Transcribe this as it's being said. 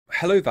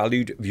Hello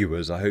valued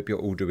viewers, I hope you're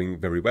all doing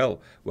very well.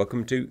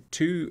 Welcome to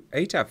 2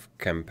 ATAF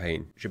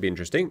campaign. Should be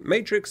interesting.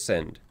 Matrix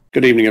Send.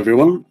 Good evening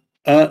everyone.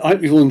 I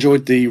hope you've all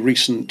enjoyed the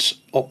recent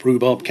Op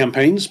Rhubarb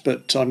campaigns,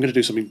 but I'm going to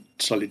do something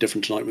slightly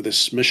different tonight with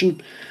this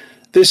mission.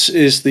 This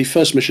is the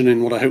first mission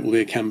in what I hope will be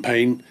a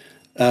campaign,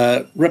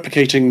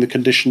 replicating the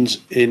conditions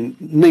in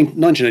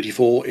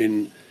 1984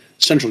 in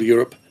Central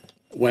Europe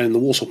when the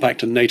Warsaw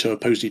Pact and NATO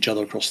opposed each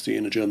other across the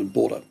inner German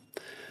border.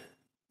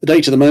 The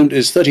date of the moment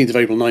is 13th of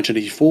April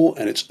 1984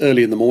 and it's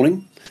early in the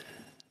morning.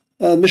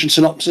 Mission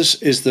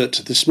synopsis is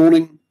that this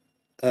morning,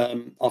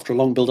 after a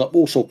long build-up,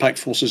 Warsaw Pact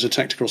forces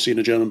attacked across the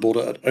inner German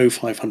border at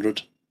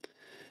 0500.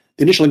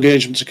 The initial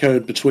engagements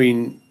occurred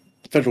between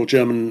Federal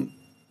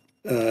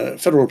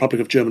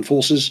Republic of German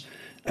forces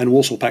and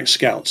Warsaw Pact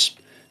scouts.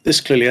 This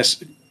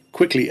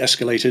quickly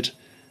escalated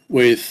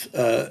with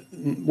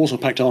Warsaw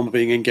Pact armour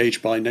being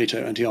engaged by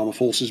NATO anti-armour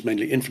forces,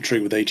 mainly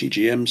infantry with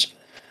ATGMs,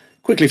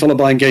 quickly followed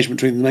by engagement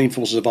between the main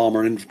forces of armour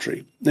and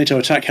infantry. NATO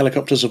attack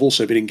helicopters have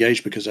also been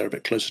engaged because they're a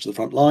bit closer to the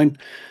front line,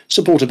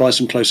 supported by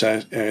some close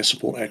air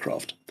support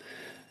aircraft.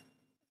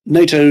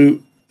 NATO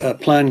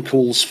plan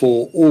calls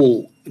for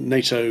all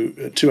NATO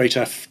 2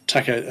 ATAF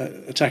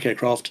attack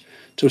aircraft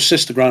to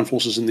assist the ground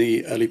forces in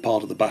the early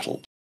part of the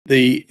battle.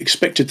 The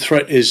expected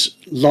threat is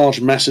large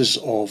masses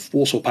of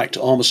Warsaw Pact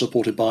armour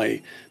supported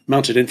by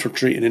mounted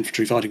infantry and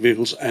infantry fighting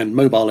vehicles and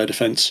mobile air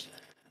defence.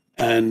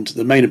 And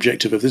the main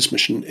objective of this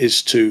mission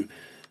is to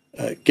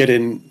get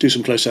in, do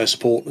some close air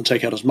support and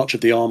take out as much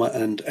of the armour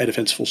and air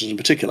defence forces in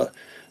particular,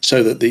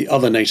 so that the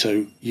other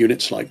NATO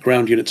units like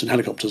ground units and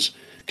helicopters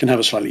can have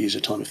a slightly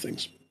easier time of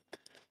things.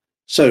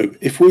 So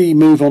if we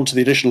move on to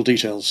the additional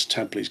details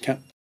tab, please, Cap.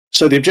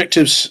 So the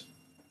objectives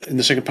in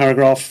the second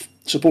paragraph: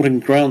 supporting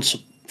ground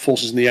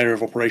forces in the area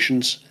of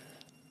operations,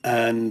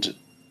 and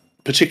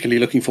particularly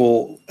looking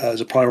for,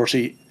 as a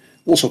priority,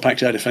 Warsaw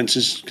Pact air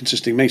defences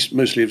consisting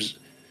mostly of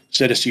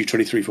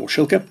ZSU-23 for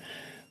Schilke,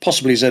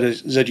 possibly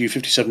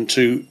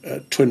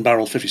ZU-57-2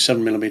 twin-barrel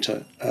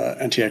 57mm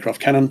anti-aircraft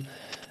cannon,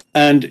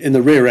 and in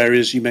the rear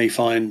areas you may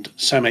find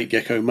SAM-8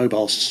 Gecko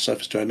mobile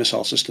surface-to-air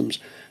missile systems,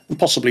 and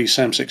possibly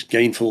SAM-6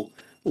 Gainful,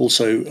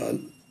 also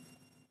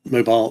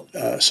mobile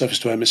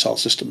surface-to-air missile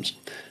systems.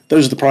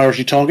 Those are the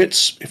priority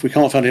targets. If we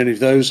can't find any of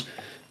those,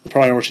 the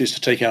priority is to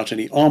take out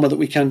any armour that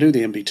we can do,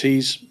 the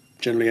MBTs,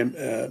 generally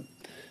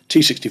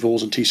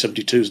T-64s and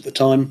T-72s at the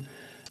time,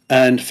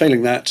 and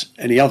failing that,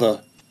 any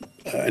other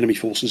enemy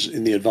forces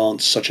in the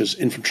advance, such as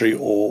infantry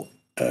or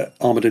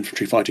armoured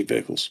infantry fighting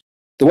vehicles.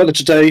 The weather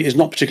today is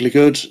not particularly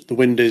good. The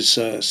wind is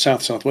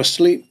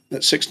south-southwesterly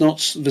at 6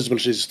 knots,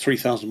 visibility is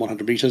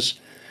 3,100 metres,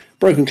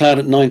 broken cloud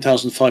at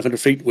 9,500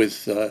 feet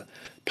with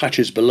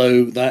patches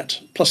below that,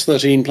 plus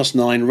 13, plus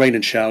 9, rain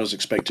and showers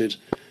expected,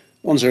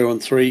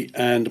 1013,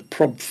 and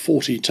prob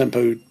 40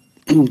 tempo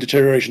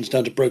deteriorations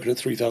down to broken at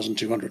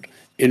 3,200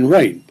 in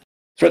rain.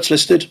 Threats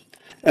listed: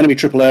 enemy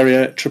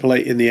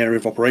AAA in the area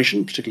of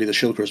operation, particularly the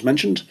Schilke as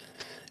mentioned.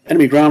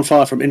 Enemy ground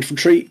fire from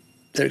infantry.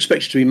 They're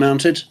expected to be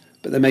mounted,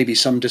 but there may be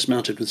some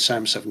dismounted with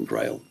SAM-7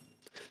 Grail.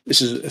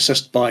 This is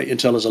assessed by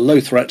Intel as a low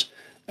threat,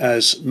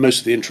 as most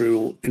of the infantry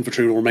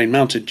will remain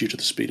mounted due to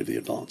the speed of the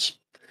advance.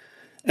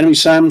 Enemy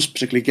SAMs,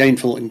 particularly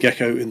Gainful and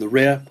Gecko in the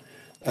rear,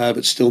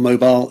 but still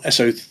mobile.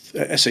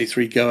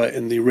 SA-3 Goa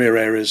in the rear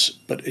areas,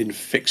 but in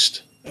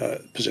fixed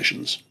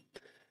positions.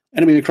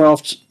 Enemy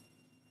aircraft,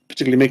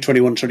 particularly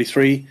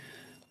MiG-21-23,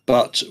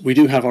 but we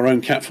do have our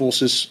own CAT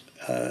forces,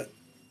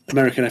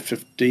 American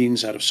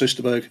F-15s out of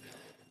Soesterberg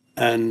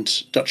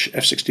and Dutch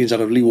F-16s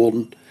out of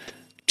Leeuwarden,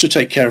 to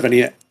take care of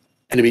any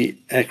enemy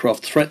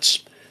aircraft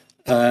threats.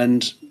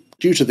 And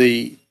due to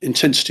the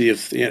intensity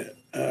of the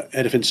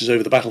air defences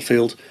over the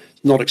battlefield,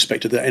 it's not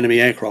expected that enemy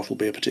aircraft will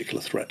be a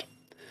particular threat.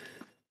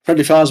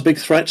 Friendly fire is a big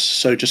threat,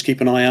 so just keep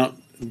an eye out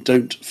and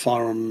don't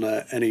fire on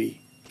any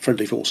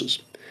friendly forces.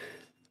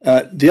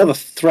 The other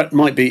threat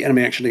might be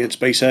enemy action against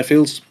base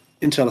airfields.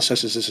 Intel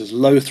assesses this as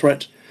low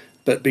threat,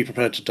 but be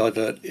prepared to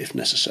divert if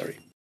necessary.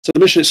 So the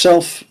mission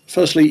itself: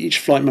 firstly, each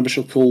flight member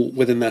shall call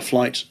within their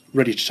flight,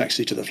 ready to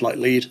taxi to the flight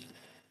lead.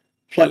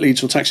 Flight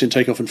leads will taxi and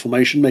take off in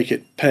formation, make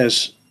it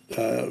pairs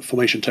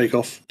formation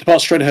takeoff. Depart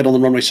straight ahead on the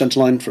runway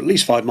centerline for at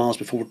least 5 miles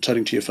before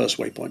returning to your first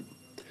waypoint.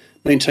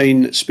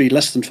 Maintain speed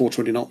less than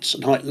 420 knots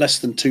and height less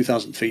than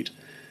 2,000 feet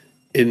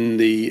in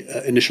the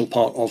initial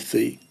part of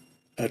the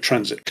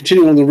transit.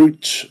 Continue along the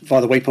route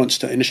via the waypoints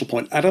to initial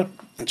point Ada.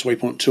 That's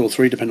waypoint 2 or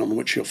 3, depending on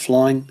which you're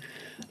flying.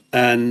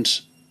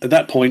 And at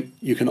that point,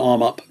 you can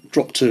arm up,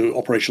 drop to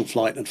operational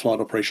flight, and fly at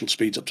operational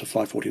speeds up to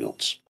 540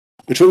 knots.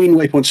 Between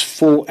waypoints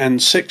 4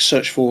 and 6,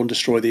 search for and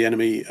destroy the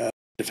enemy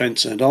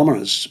defence and armour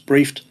as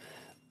briefed,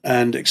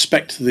 and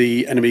expect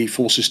the enemy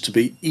forces to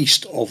be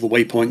east of the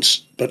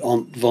waypoints, but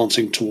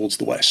advancing towards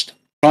the west.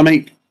 Try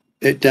make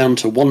it down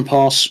to 1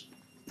 pass,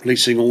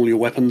 releasing all your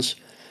weapons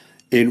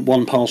in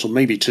 1 pass or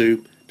maybe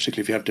 2,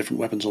 particularly if you have different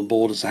weapons on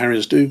board, as the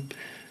Harriers do.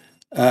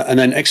 And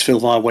then exfil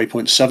via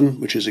waypoint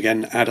 7, which is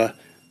again Ada.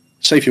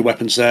 Save your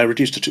weapons there,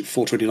 reduce to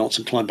 420 knots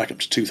and climb back up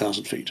to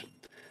 2,000 feet.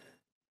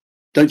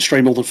 Don't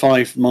stray more than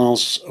 5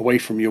 miles away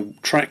from your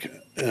track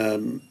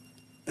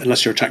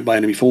unless you're attacked by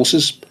enemy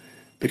forces,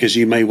 because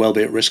you may well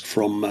be at risk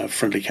from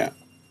friendly cat.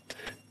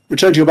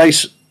 Return to your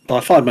base by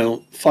 5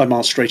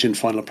 miles straight in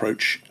final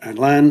approach and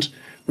land,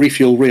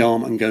 refuel,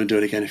 rearm, and go and do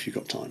it again if you've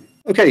got time.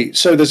 Okay,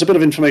 so there's a bit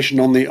of information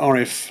on the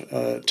RAF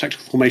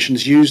tactical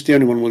formations used. The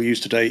only one we'll use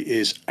today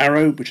is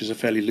Arrow, which is a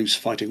fairly loose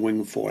fighting wing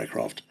with 4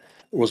 aircraft,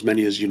 or as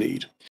many as you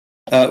need.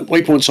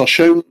 Waypoints are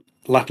shown,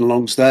 lat and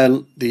longs there.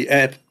 The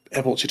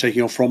airports you're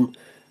taking off from.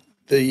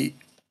 The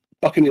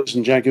Buccaneers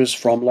and Jaguars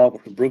from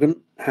Larbert and Bruggen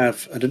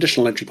have an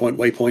additional entry point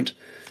waypoint,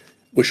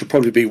 which will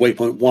probably be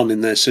waypoint 1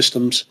 in their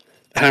systems.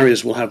 The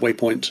Harriers will have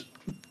waypoint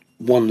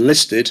 1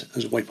 listed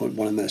as waypoint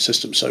 1 in their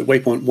system. So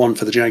waypoint 1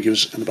 for the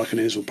Jaguars and the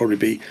Buccaneers will probably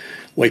be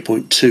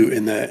waypoint 2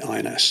 in their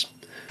INS.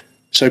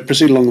 So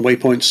proceed along the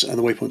waypoints, and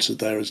the waypoints are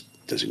there as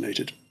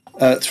designated.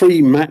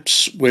 3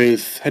 maps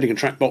with heading and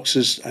track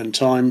boxes and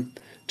time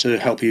to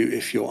help you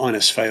if your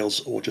INS fails,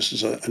 or just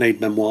as an aid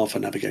memoir for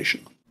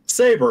navigation.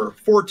 Sabre,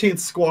 14th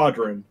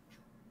Squadron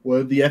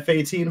with the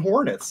F-18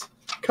 Hornets.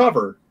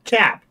 Cover,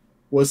 Cap,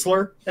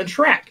 Whistler, and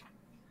Track.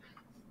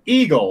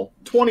 Eagle,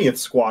 20th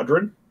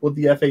Squadron with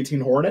the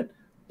F-18 Hornet,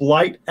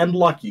 Blight, and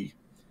Lucky.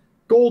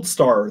 Gold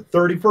Star,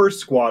 31st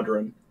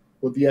Squadron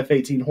with the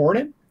F-18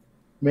 Hornet,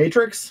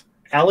 Matrix,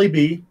 Ali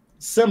B,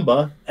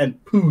 Simba, and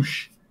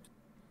Poosh.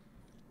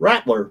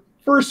 Rattler,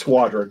 1st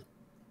Squadron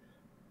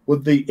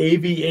with the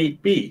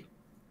AV-8B,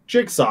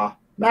 Jigsaw,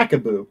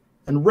 Macaboo,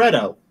 and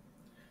Redo.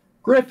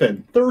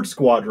 Griffin, 3rd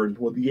Squadron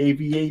with the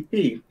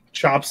AV-8B,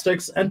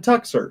 Chopsticks, and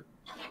Tuxer.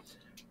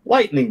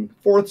 Lightning,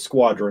 4th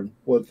Squadron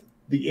with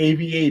the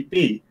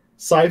AV-8B,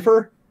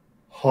 Cypher,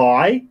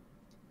 High,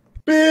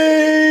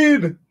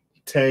 Bean,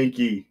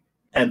 Tanky.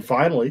 And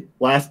finally,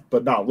 last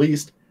but not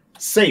least,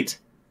 Sate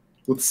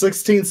with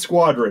 16th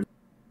Squadron,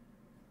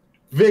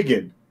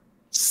 Vigan,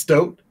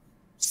 Stoat,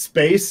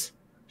 Space,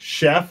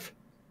 Chef,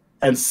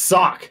 and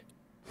Sock.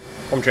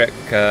 Comcheck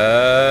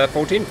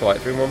 14,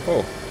 flight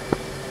 314.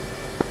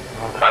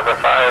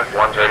 505,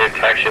 one's ready to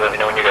taxi, let me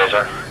know when you guys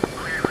are.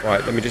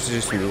 Right, let me just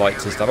do some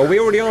lights and stuff. Oh, we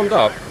already armed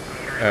up.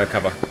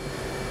 Cover.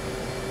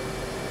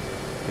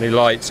 I need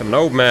lights. I'm an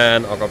old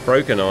man. I've got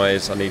broken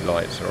eyes. I need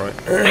lights, alright?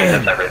 I think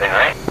that's everything,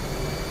 right?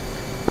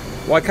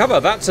 Why, Cover,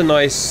 that's a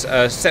nice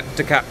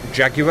Septicap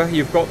Jaguar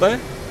you've got there.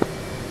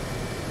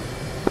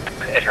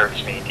 It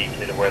hurts me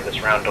deeply to wear this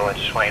roundel, I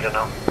just want you to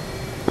know.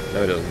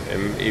 No, it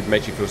doesn't. It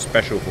makes you feel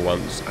special for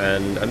once,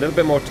 and a little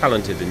bit more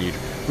talented than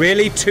usual.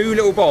 Really? 2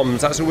 little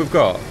bombs? That's all we've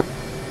got?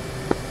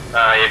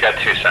 You've got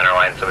 2 center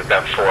lines, so we've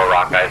got 4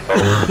 Rockeyes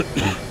both.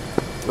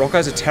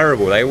 Rockeyes are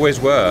terrible. They always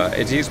were.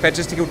 Do you expect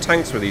us to kill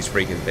tanks with these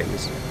freaking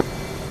things?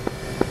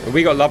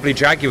 We got lovely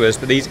Jaguars,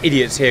 but these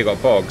idiots here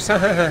got bogs.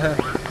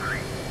 Rockeyes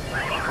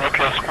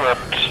squad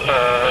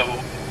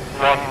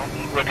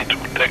 1 ready to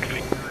protect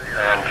me.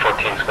 And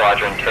 14th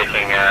Squadron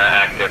taking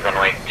active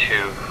runway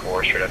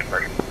 24 straight out to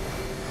departure.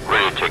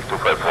 Ready to take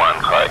 251,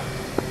 hi.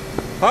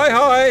 Hi,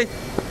 hi!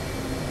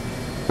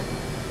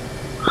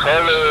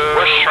 Hello!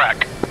 Where's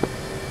Shrek?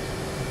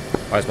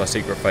 That's my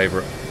secret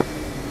favourite.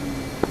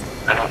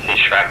 I don't see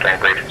Shrek during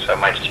briefing, so it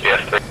might just be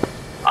S3.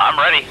 I'm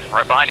ready,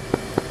 right behind you.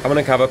 Come on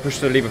and cover, push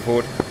the lever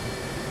forward.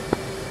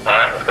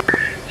 Alright, let's go.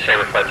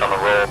 Saber flight's on the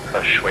roll,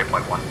 push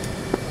waypoint 1.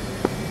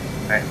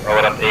 Alright, roll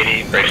it up to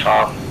 80, brace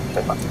off,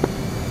 hold on.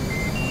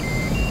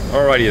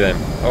 Alrighty then.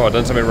 Oh, I've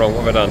done something wrong.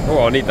 What have I done?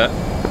 Oh, I need that.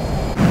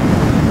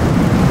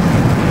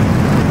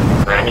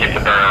 We're gonna keep the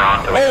burner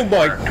on till we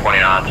my... 20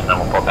 knots, and then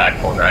we'll pull back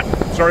full drive.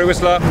 Sorry,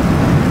 Whistler.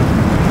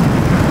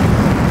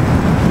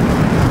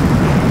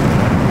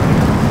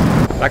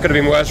 That could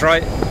have been worse,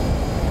 right?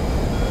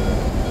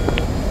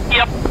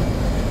 Yep.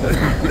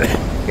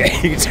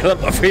 Yeah, you can tell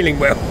I'm not feeling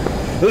well.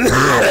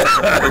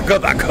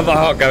 got the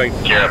heart going.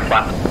 Gear up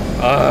flat.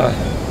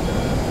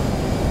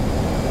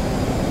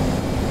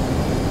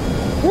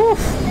 Woof.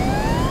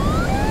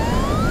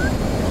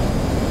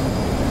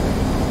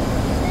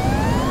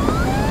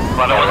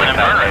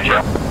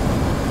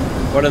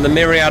 One of the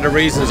myriad of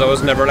reasons I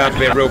was never allowed to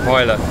be a real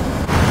pilot.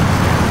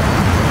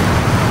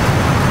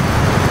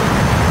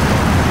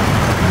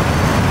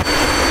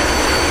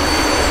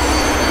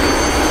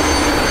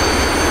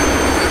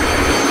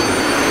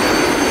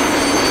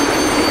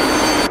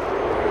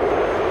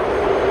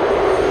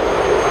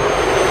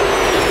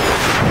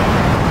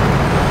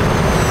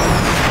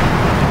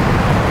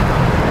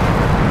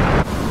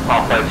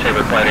 All flight,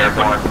 Saber flight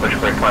airborne, push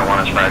waypoint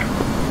 1 is right.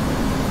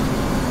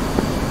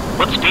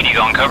 What speed are you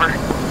going, cover?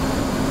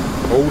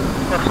 Oh.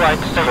 Flight,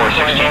 Saber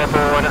flight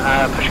airborne,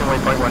 pushing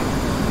waypoint 1.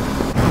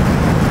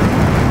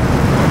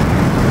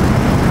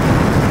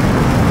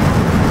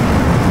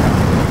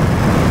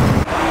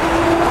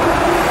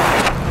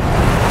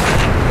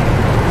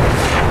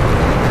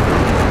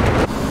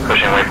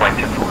 Pushing waypoint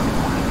 2.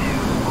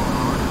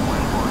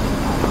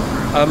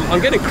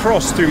 I'm getting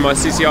crossed through my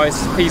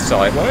CCIP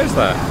side. Why is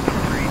that?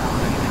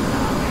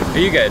 Are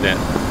you getting it?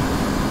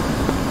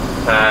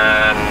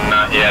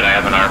 Not yet. I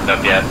haven't armed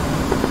up yet.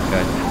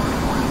 Okay.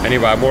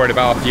 Anyway, I'm worried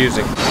about our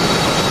fusing.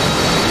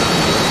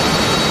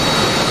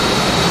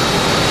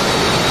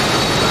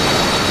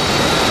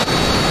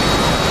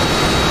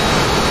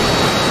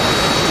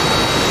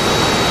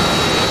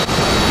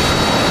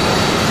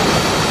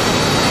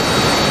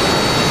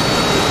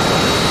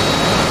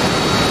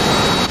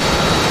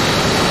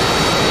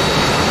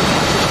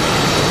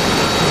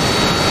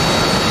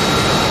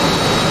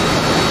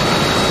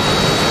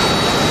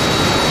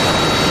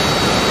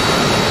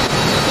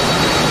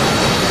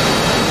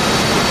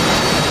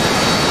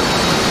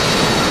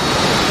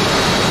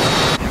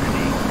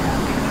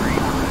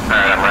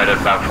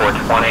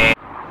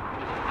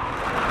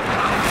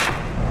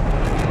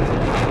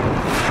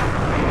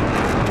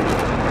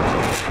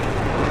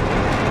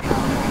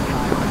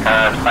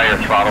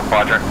 Clear throttle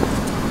quadrant.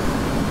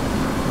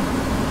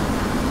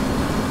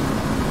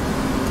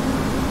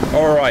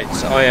 Alright,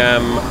 I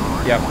am...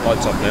 Yeah,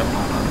 lights off now.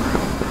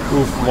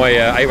 Oof, my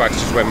AWACS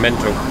just went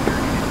mental.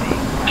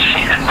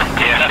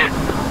 Yeah.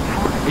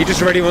 He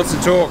just really wants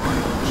to talk.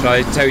 Should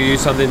I tell you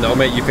something that'll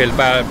make you feel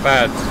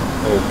bad,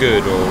 or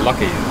good, or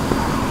lucky?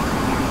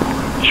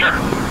 Sure.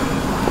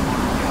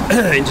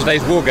 In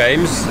today's war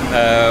games,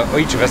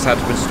 each of us had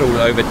to install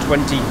over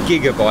 20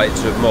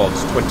 gigabytes of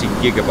mods. 20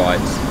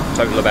 gigabytes.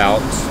 Total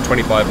about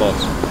 25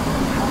 mods.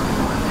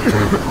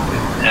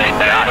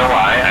 And I know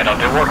why. I don't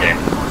do war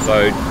games.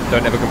 So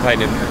don't ever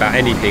complain about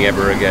anything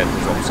ever again,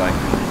 is what I'm saying.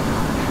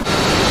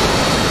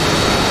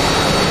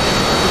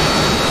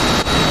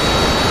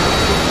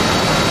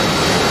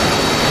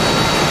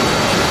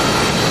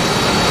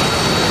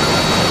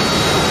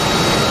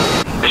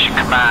 Mission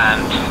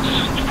Command,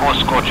 4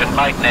 Scorching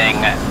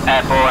Lightning,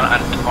 airborne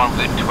and en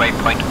route to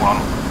waypoint 1.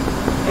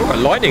 Oh, got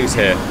lightnings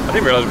here. I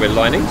didn't realise we had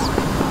lightnings.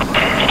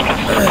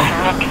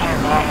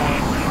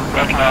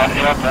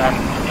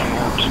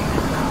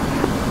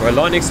 Were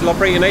lightnings still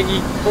operating in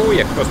 84?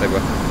 Yeah, of course they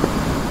were.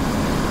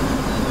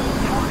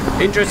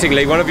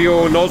 Interestingly, one of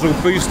your nozzle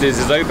boosters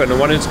is open and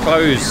one is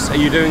closed. Are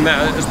you doing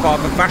that as part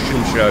of a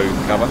fashion show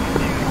cover?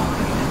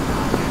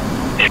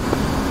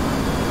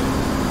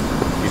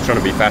 He's trying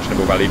to be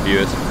fashionable, valued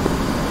viewers.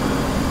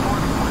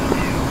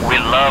 We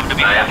love to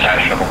be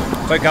fashionable.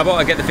 So, Cover,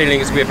 I get the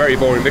feeling it's going to be a very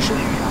boring mission.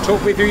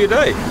 Talk me through your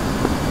day.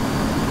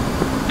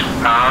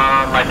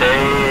 My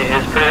day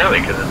is pretty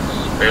early because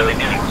it's fairly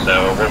noon.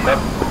 So, woke up,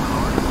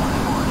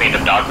 cleaned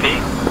up dog pee,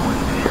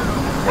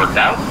 worked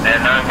out,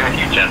 and now I'm going to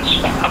few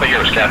gens. How about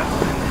yours, Cap?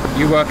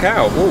 You work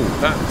out? Oh,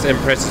 that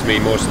impresses me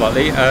more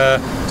slightly.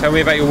 Tell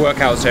me about your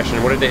workout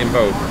session. What did it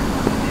involve?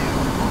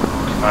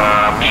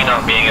 Me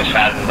not being as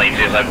fat and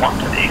lazy as I want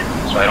to be,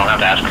 so I don't have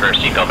to ask for a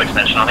seatbelt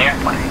extension on the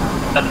airplane.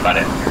 That's about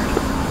it.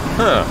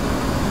 Huh.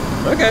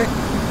 Okay.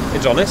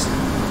 It's honest.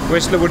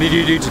 Whistler, what did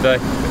you do today?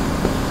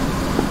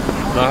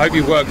 And I hope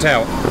you worked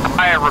out.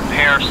 Tire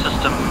repair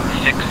system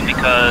fixed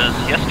because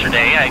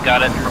yesterday I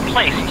got it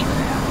replaced.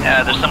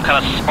 There's some kind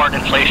of smart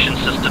inflation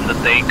system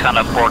that they kind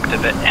of borked a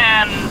bit,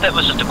 and that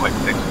was just a quick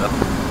fix though.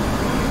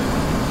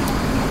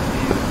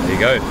 There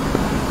you go.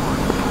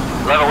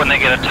 Love it when they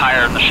get a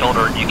tire in the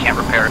shoulder and you can't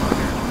repair it.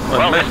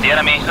 Well, at least the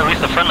enemy, at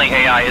least the friendly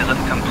AI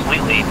isn't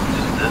completely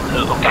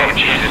okay. Oh,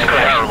 Jesus They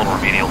Christ. are a little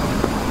remedial.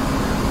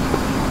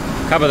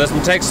 Cover, there's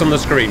some text on the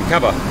screen.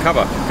 Cover.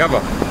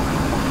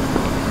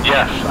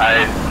 Yes,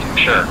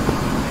 sure.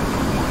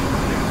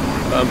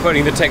 I'm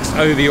putting the text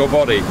over your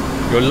body.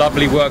 Your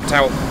lovely worked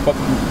out,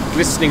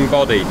 glistening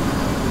body.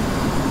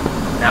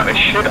 Now, it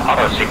should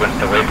auto-sequence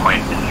to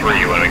waypoint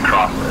 3 when we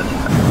cross this.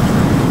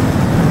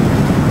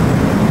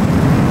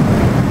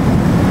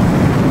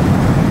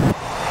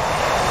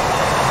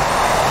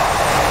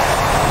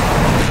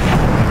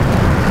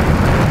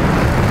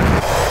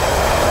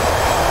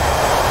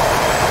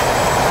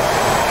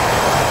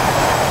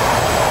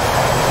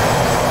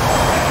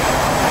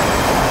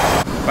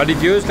 Buddy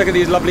viewers, look at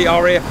these lovely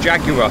RAF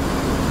Jaguar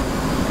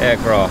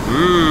aircraft.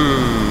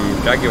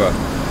 Jaguar.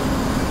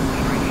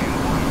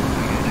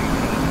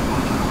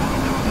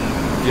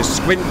 If you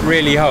squint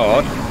really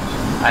hard.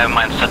 I have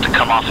mine set to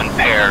come off in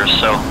pairs,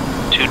 so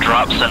 2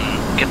 drops and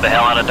get the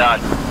hell out of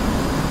Dodge.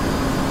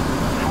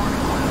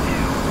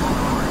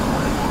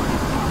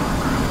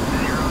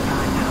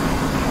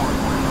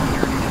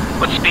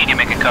 What speed you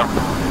make it cover?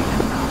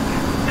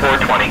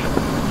 420.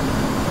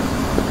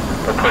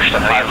 We'll push the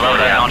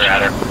 540 after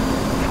at her.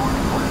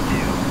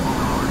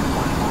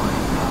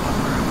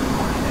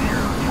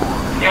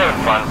 You're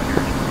having fun.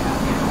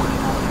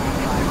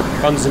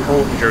 Fun's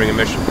important during a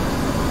mission.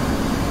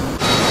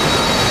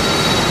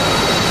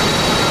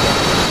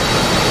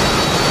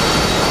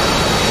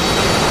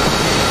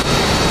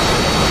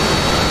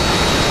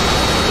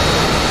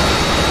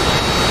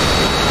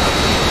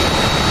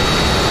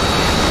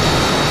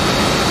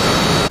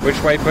 Which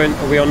waypoint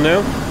are we on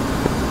now?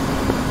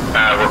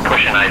 We're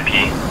pushing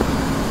IP.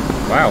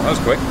 Wow, that was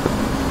quick.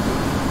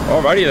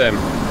 Alrighty then.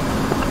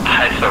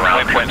 It's the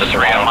round point to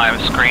surreal. On my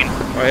screen.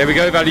 Alright, here we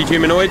go, valued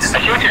humanoids. I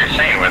see what you're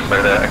saying,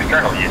 Whistler. The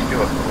external views do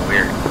look a little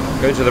weird.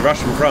 Going to the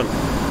Russian front.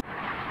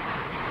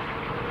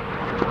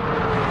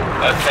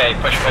 Okay,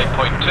 push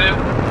waypoint 2.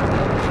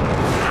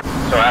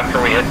 So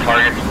after we hit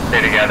targets and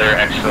stay together,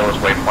 exfil is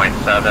waypoint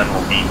 7.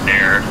 We'll be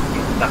there,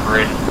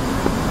 separated,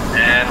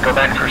 and go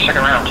back for a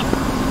second round.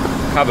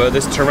 Cover,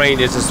 this terrain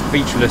is as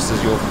speechless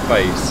as your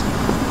face.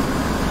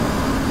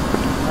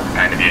 That's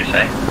kind of you to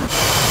say.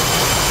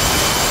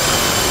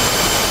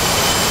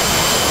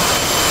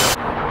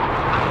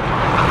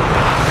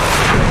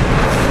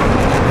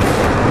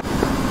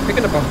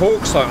 Picking up a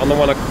hawk sight on the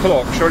 1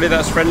 o'clock. Surely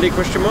that's friendly,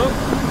 question mark?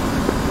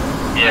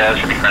 Yeah, it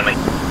should be friendly.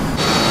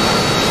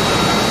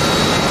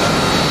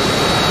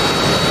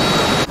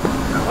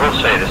 I will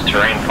say this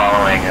terrain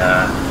following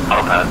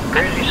autopilot is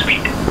pretty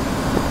sweet.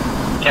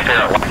 Can't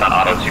figure out why it's not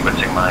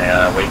auto-sequencing my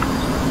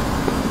waypoints.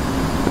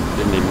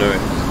 Didn't even know it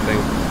was a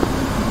thing.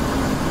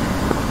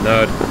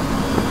 Nerd.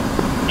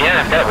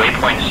 Yeah, got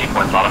waypoint and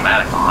sequence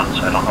automatic on,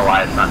 so I don't know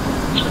why it's not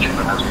switching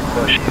them as we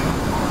push.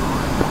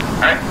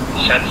 Alright,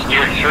 set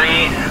steer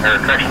 3, or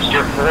correction,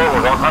 steer 4,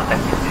 we're going hunting.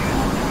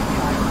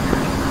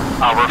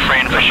 I'll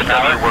refrain from Push every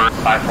power, word.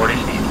 540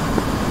 speed.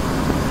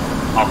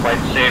 Off-light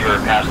saber,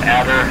 past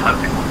adder,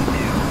 hunting.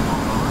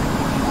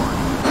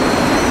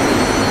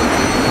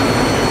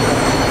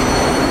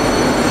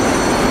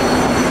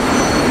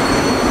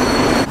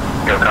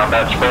 Go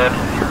combat spread.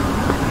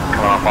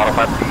 Come off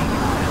autopilot.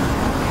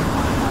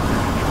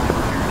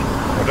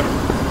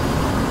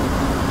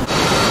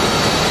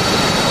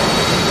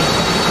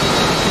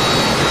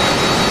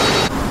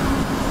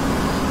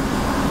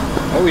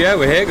 Oh yeah,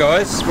 we're here,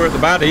 guys. We're at the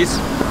baddies.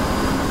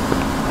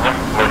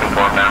 Looking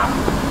for them now.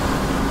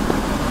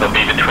 They'll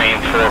be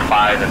between 4,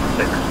 5, and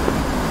 6.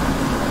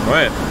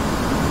 Right.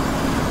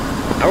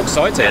 How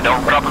exciting. Yeah,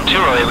 don't drop them too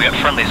early. We got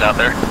friendlies out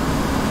there.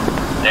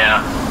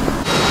 Yeah.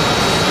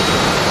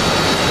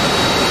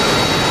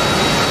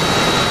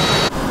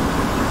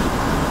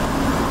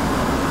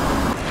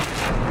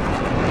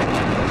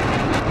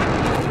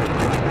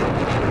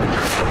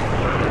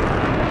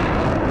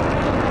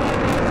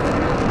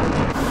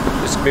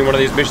 This could be one of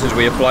these missions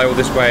where you fly all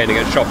this way and you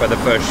get shot by the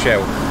first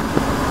shell.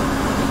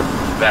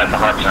 That's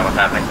 100% what's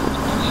happening.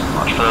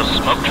 Watch for those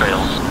smoke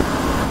trails.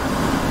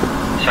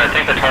 So I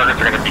think the targets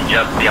are going to be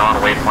just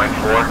beyond waypoint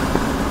 4.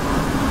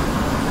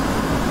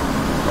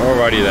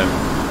 Alrighty then.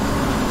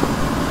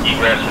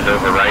 Egress is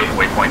over right,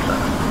 waypoint 7.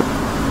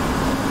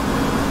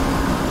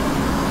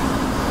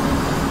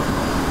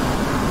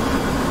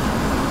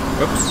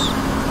 Whoops.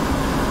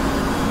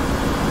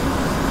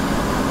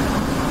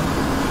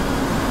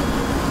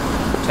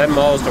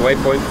 Miles to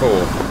waypoint 4.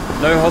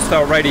 No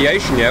hostile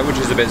radiation yet, which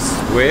is a bit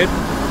weird.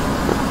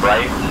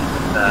 Right,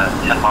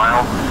 10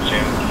 miles,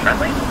 assumed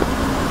friendly.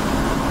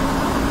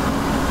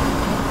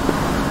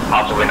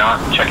 Possibly not.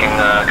 Checking,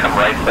 come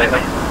right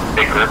slightly.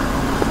 Big group.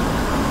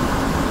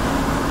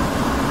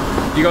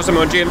 You got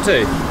someone on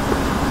GMT?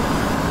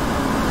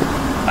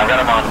 I've got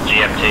him on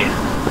GMT.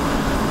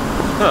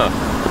 Huh.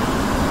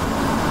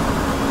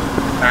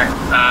 Alright,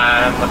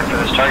 I'm looking for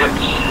this target.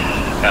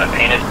 Got it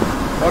painted.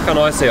 Why can't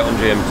I see it on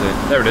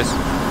GMT? There it is.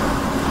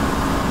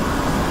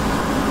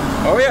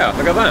 Oh yeah,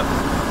 look at that.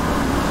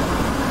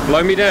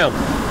 Blow me down.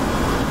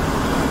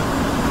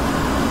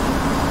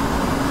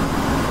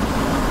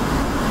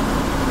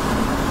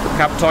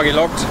 Cap target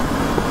locked.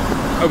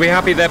 Are we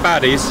happy they're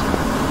baddies?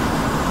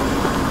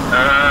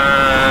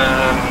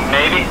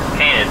 Maybe.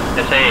 Painted.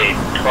 SA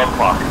 12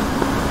 o'clock.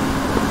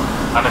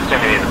 I'm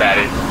assuming these are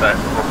baddies, but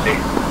we'll see.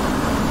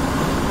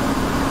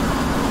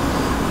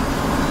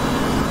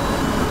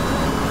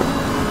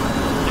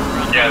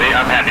 Yeah,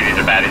 I'm happy these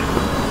are baddies.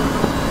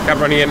 Cap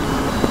running in.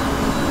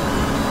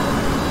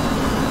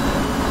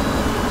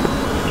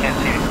 Can't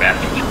see these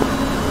bastards.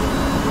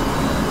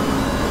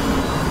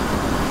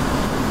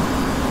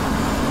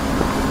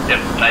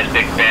 Yep, nice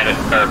big bandit,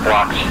 or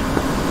blocks.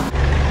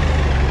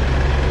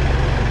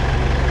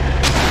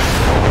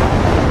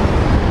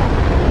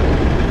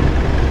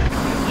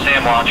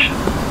 Sam launch.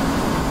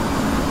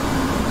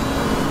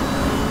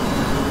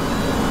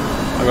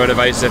 I'm going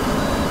evasive.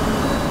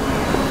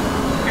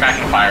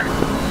 Tracking fire.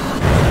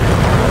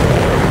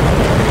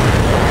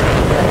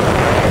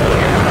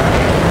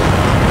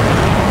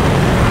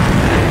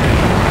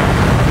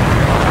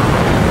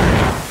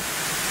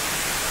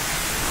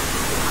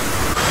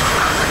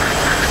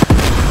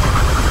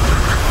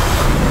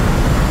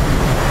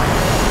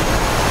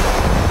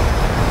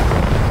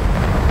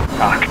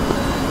 Fuck.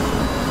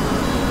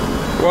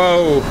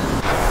 Whoa.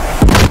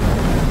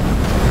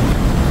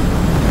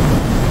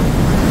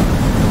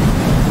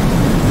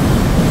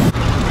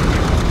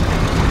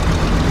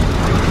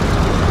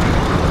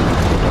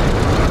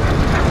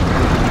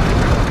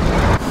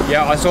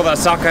 Yeah, I saw that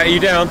sucker. Are you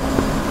down?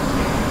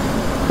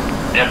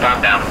 Yep,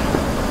 I'm down.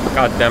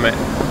 God damn it.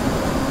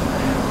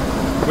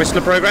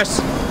 Whistler progress?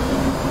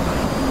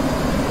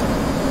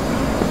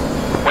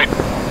 Wait.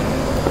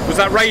 Was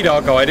that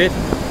radar guided?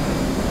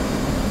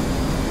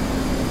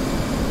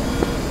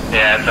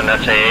 Yeah, it's an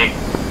SA-8.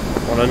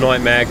 What a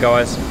nightmare,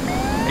 guys.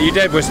 Are you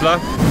dead, Whistler?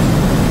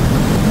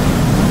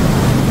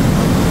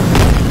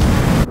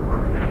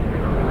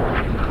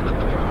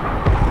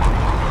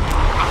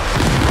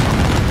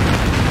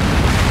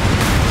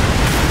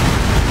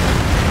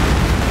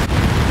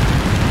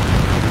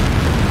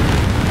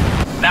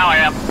 Now I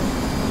am.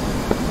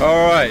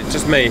 Alright,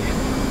 just me.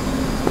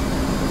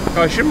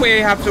 Oh, shouldn't we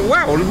have to...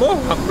 Wow,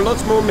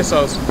 lots more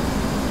missiles.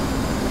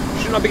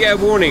 Shouldn't I be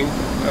getting a warning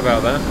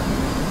about that?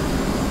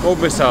 More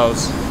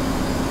missiles.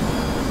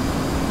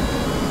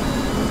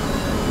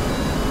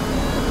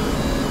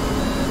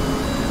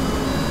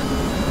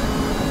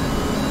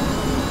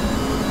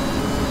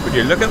 Would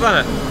you look at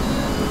that?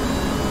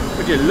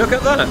 Would you look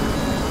at that?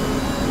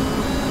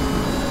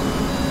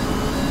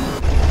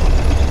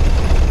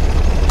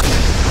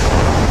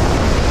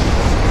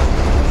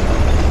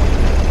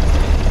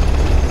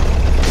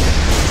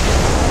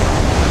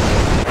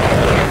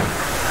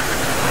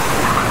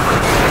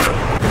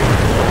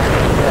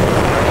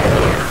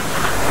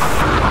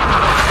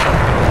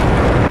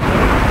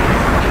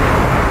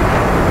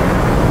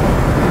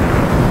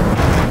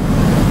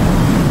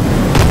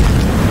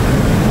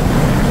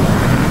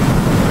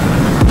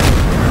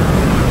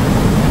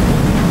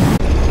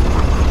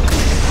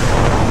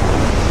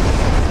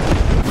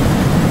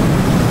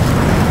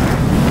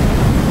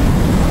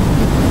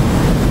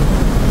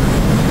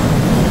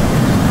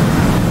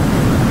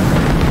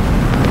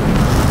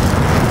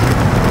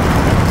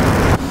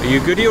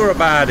 you a goodie or a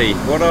baddie?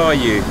 What are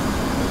you?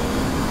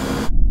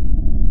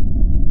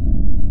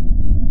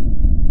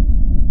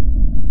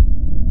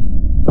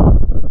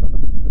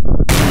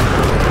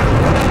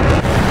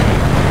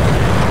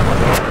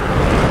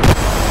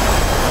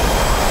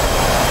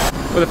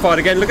 With a fight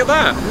again. Look at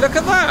that! Look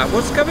at that!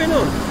 What's going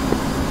on?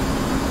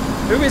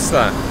 Who is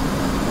that?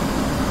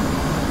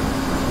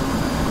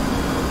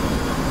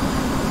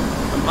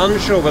 I'm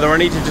unsure whether I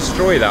need to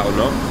destroy that or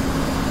not.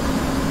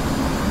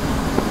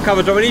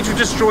 Cover, do I need to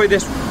destroy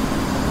this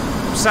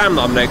Sam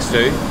that I'm next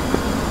to? You're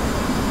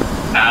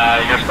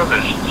supposed to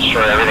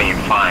destroy everything you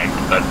find,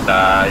 but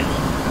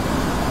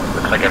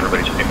looks like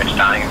everybody's pretty much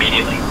dying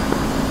immediately.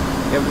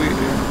 Yeah,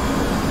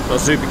 not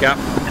super cap.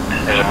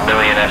 There's a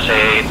million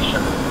SA8s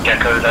and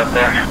geckos out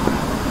there.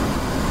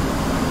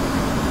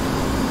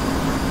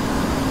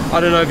 I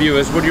don't know,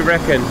 viewers. What do you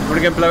reckon? Are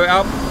we going to blow it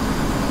up?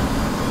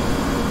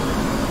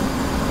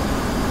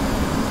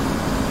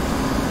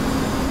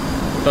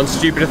 Done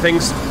stupider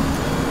things?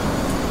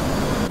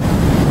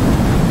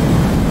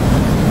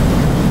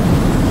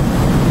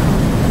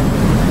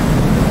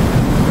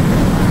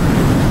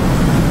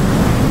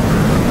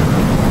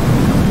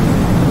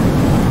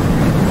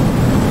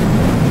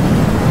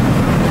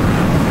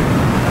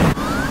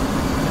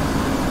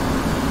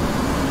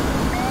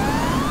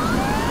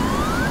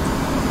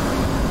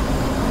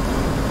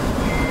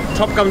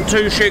 Top Gun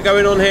 2 shit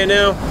going on here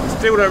now.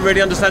 Still don't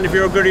really understand if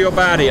you're a goodie or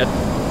baddie. I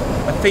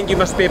think you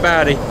must be a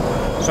baddie,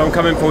 so I'm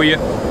coming for you.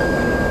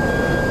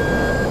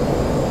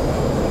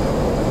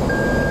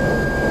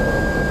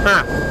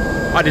 Ha!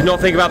 I did not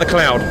think about the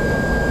cloud.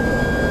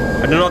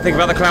 I did not think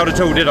about the cloud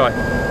at all, did I?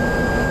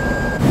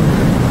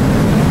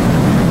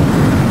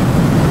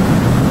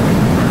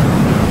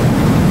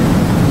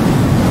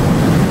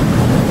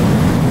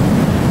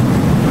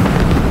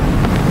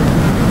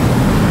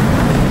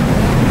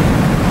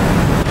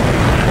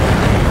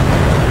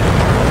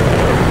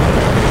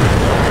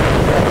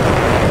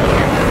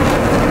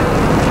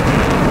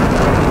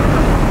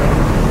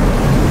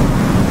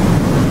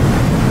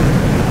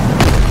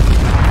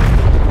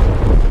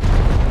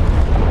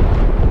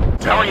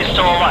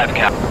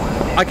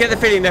 I get the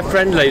feeling they're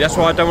friendly, that's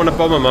why I don't want to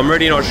bomb them. I'm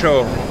really not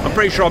sure. I'm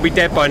pretty sure I'll be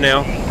dead by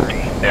now.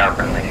 They are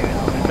friendly.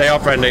 They are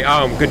friendly.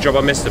 Oh, good job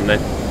I missed them then.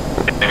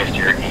 Maybe to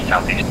your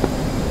southeast.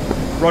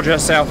 Roger,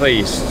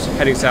 southeast.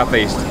 Heading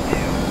southeast.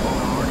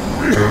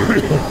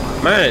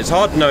 Man, it's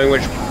hard knowing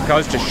which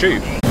guys to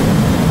shoot.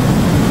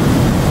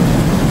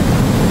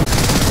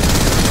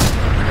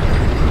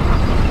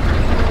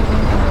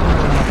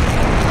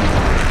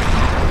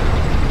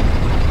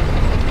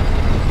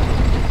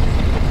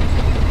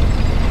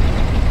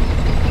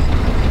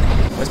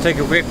 Take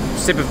a quick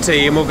sip of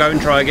tea and we'll go and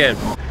try again.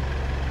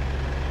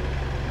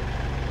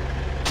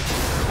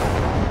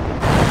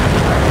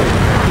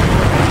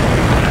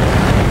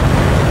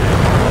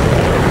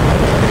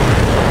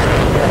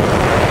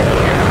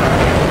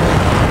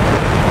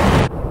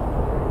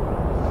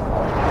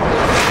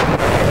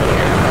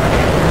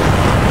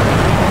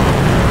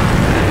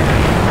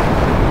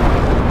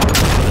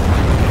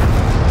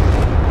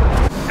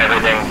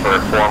 Everything for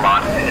 4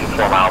 miles is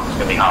going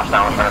to be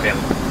hostile in front of you.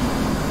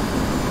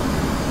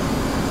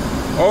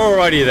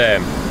 Alrighty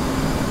then.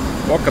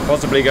 What could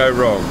possibly go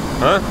wrong,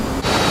 huh?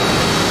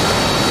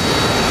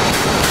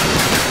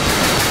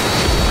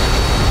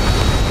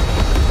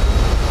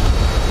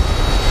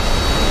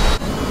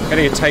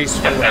 Getting a taste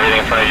for everything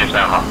in front of you is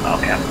now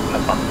hostile. Yeah,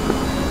 that's fun.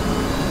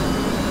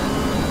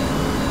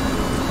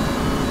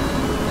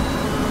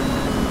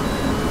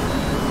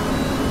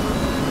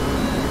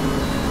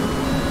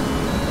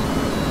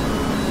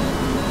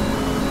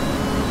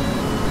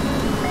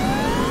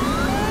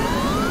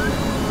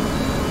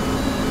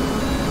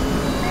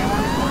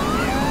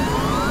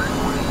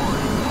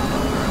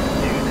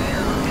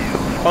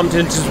 bumped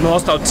into some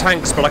hostile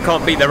tanks, but I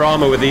can't beat their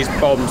armor with these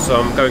bombs,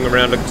 so I'm going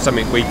around looking for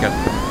something weaker.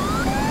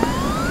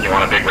 You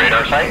want a big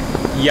radar site?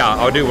 Yeah,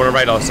 I do want a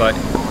radar site.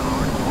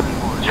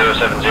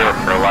 070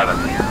 for 11.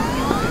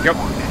 Yep.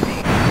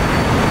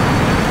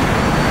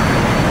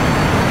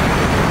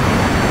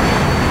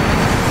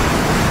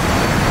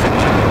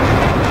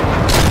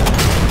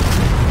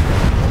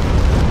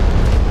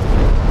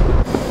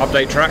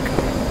 Update track.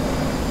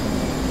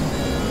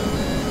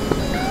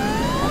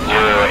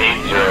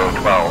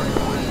 08012.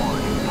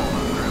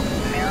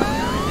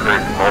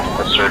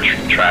 Multiple search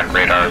track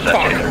radars at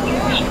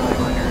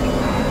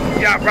J13.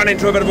 Yeah, ran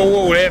into a bit of a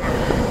wall here.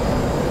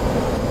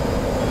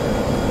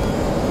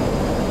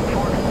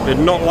 Did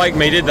not like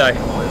me, did they?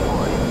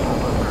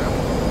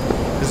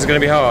 This is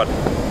going to be hard.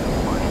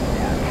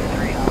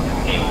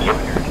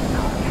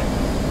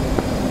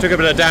 Took a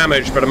bit of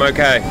damage, but I'm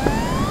okay.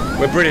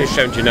 We're British,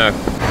 don't you know?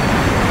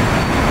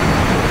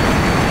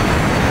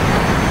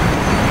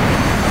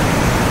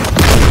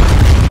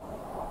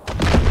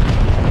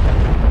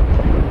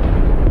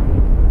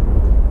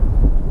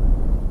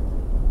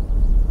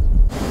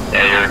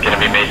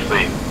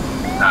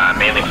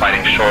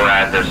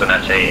 There's an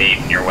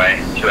SA-8 in your way,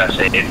 2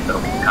 SA-8s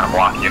that'll kind of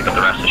block you, but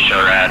the rest is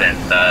SHORAD and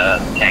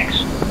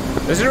tanks.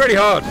 This is really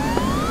hard.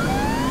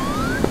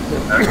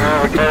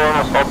 They're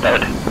almost all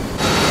dead.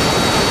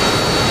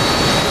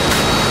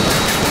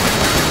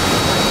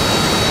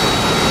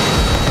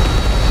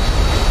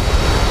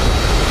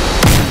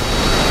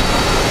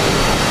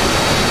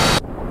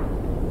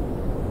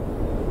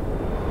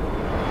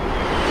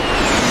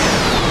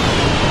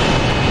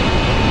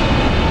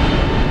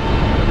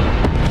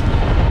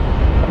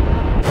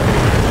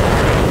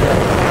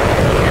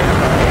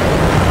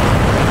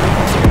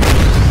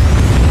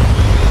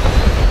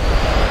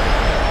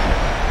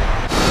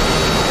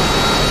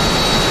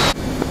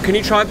 Can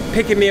you try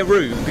picking me a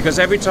route? Because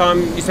every time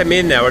you send me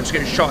in there, I just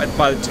get shot at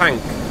by the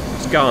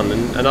tank's gun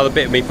and another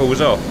bit of me falls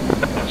off.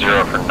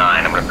 0 for 9,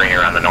 I'm going to bring you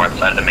around the north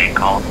side of the main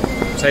column.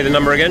 Say the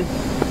number again.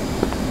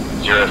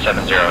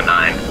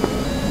 0709.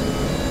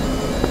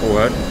 All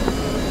word.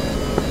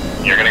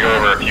 You're going to go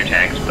over a few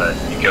tanks, but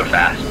you go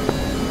fast.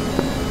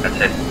 That's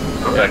it.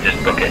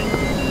 Just book it.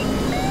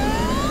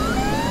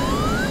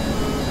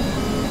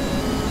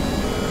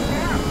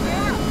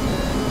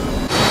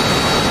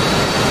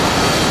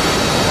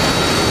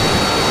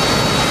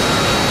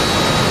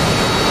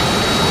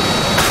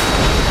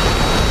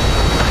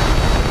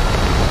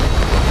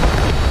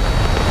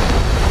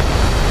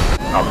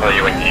 I'll tell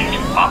you when you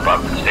can pop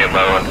up and stay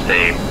low and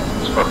stay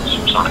as close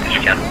to sonic as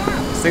you can.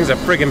 This thing's a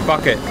friggin'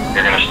 bucket.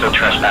 You're going to still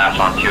trespass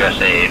on 2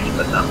 SA8s,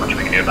 but not much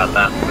we can do about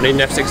that. I need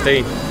an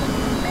F-16.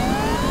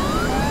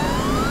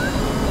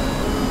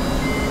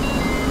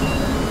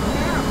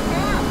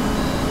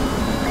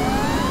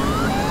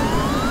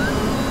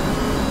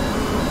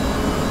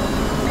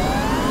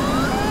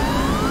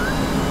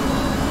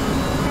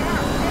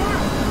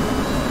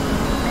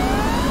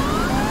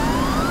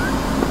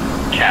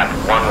 Cap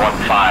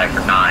 115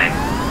 for 9.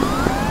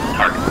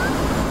 Target.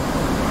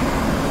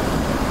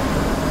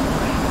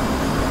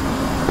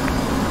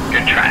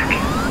 Good track.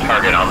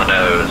 Target on the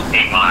nose,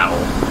 8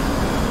 miles.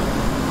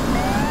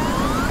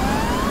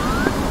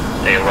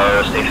 Stay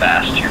low, stay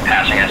fast. You're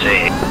passing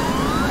SA8.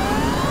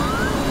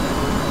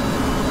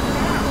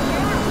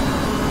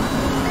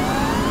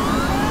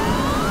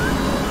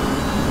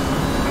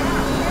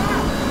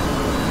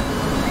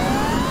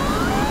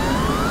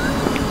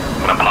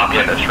 I'm gonna pop you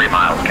into 3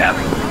 miles, Cap.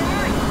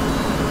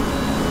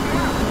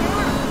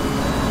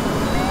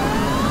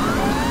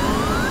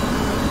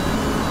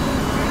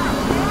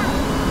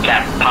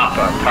 Cap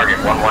Papa, target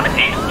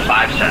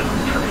 11857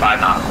 for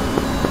 5 nautical.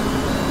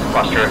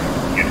 Cluster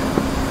unit.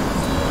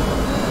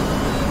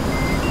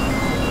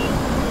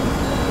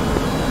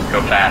 Go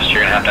fast,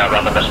 you're gonna have to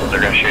outrun the missiles, they're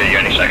gonna shoot at you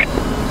any second.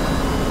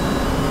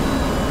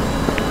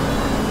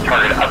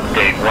 Target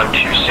update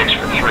 126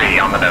 for 3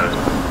 on the nose.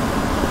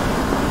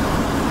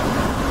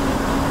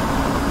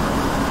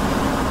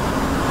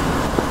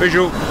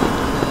 Visual.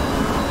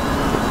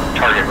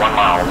 Target 1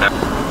 mile. No.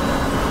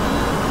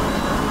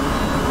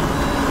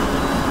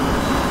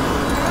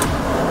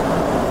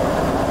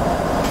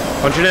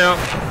 Punching out.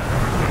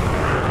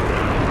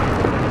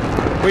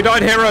 We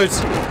died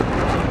heroes. Yeah,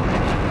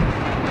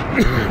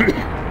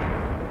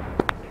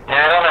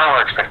 I don't know how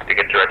we're expected to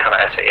get through a ton of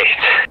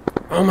SA8s.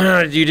 Oh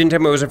man, you didn't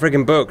tell me it was a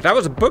friggin' book. That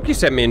was a book you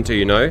sent me into,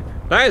 you know.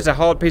 That is a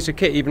hard piece of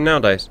kit even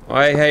nowadays.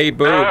 I hate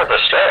book. Oh, the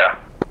Staya.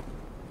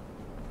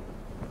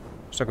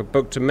 It's like a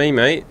book to me,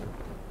 mate.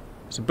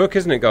 It's a book,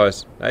 isn't it,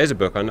 guys? That is a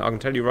book. I can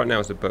tell you right now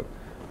it's a book.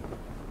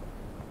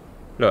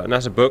 Look, and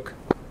that's a book.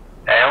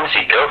 I only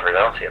see Gopher, I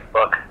don't see a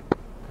book.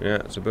 Yeah,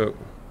 it's a book.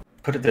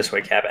 Put it this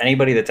way, Cap.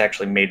 Anybody that's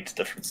actually made it to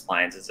the front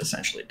lines is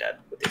essentially dead,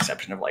 with the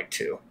exception of like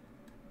 2.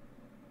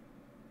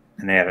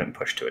 And they haven't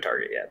pushed to a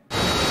target yet.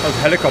 There's a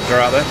helicopter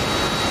out there.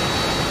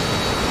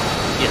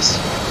 Yes.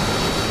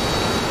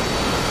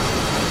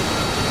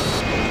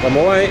 One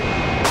more way.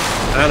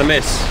 And a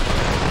miss.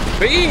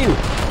 Bean!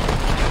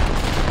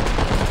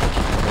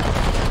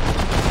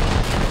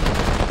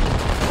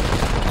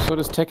 So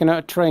does taking out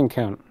a train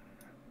count?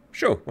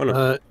 Sure, why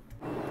not?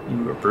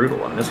 You were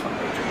brutal on this one,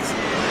 Matrix.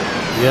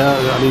 Yeah,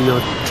 I mean,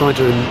 I'm trying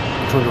to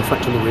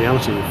reflect on the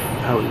reality of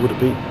how it would have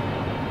been.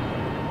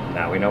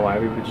 Now we know why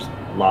we would just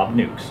lob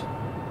nukes.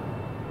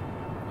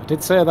 I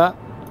did say that.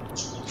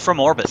 From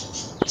orbit.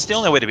 It's the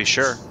only way to be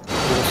sure. We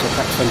also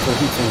pack central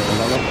heating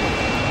and all that.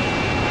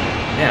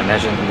 Yeah,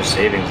 imagine the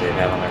savings they'd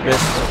have on their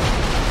Missed.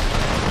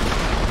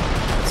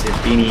 Let's see if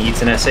Beanie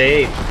eats an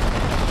SA8.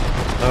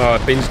 Oh,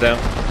 Bean's down.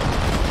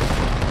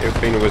 If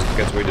Bean always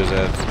gets what he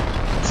deserves.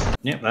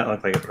 Yep, that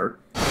looked like it hurt.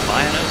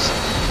 Bionos.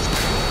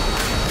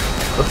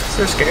 Oops,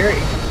 they're scary.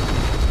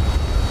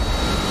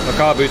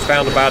 Makabu's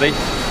found a baddie.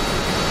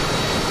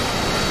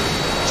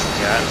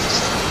 Yeah.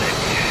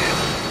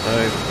 So,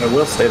 I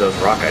will say those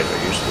rock eyes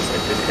are useless. They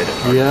did hit it.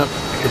 Yeah,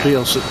 the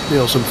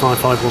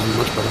BL-755 wasn't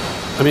much better.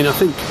 I mean, I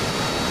think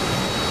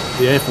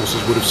the Air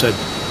Forces would have said,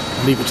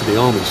 leave it to the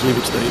armies, leave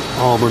it to the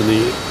armour and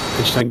the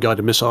anti-tank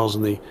guided missiles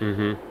and the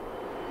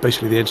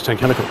basically the anti-tank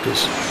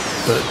helicopters.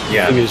 But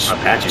Yeah, the thing is,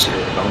 Apaches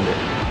really owned it.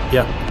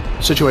 yeah,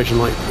 a situation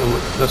like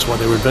that's why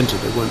they were invented.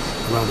 They weren't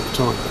around at the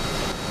time.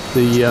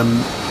 The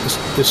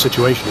this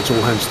situation, it's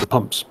all hands to the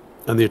pumps,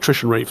 and the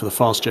attrition rate for the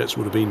fast jets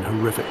would have been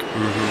horrific.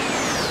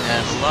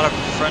 And a lot of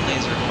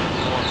friendlies are going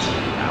north.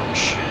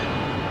 Ouch.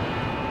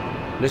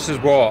 This is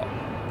what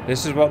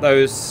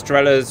those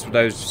Strelas,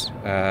 those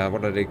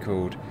what are they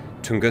called?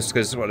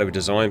 Tunguskas, what they were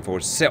designed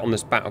for. Sit on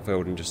this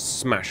battlefield and just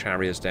smash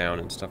Harriers down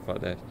and stuff like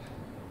that.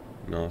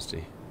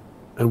 Nasty.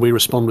 And we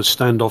respond with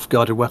standoff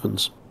guided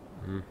weapons.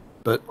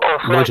 But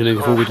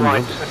 1984 we didn't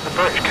have it.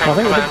 I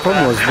think the big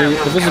problem was the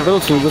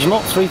visibility was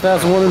not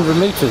 3,100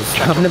 metres.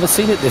 I've never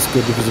seen it this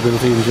good, the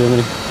visibility in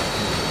Germany.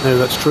 No,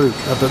 that's true.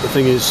 But the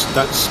thing is,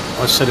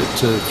 I set it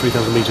to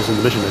 3,000 metres in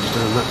the mission editor,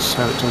 and that's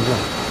how it turns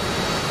out.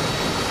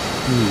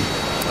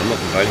 I'm not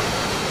complaining.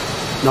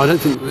 No, I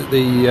don't think that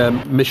the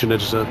mission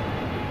editor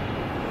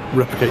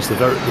replicates the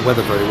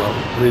weather very well.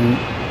 I mean,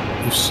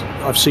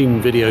 I've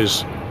seen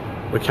videos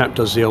where Cap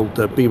does the old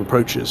beam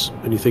approaches,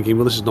 and you're thinking,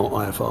 well, this is not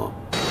IFR.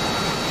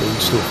 But you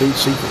can still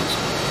see things.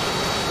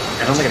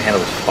 I don't think it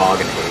handles fog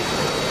and haze.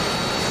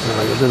 No,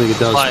 I don't think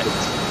it does.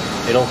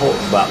 It'll hold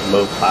about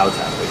low clouds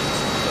halfway.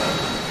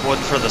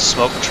 Wasn't for the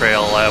smoke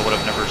trail, I would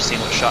have never seen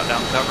what shot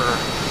down cover.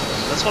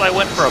 That's what I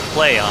went for a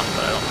play on,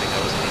 but I don't think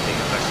that was anything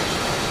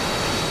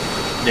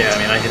effective. Yeah, I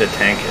mean, I hit a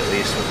tank at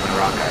least with my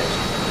rock eyes.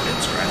 I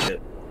didn't scratch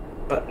it.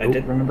 But I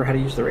did remember how to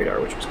use the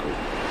radar, which was cool.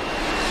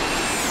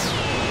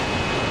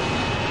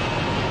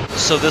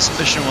 So this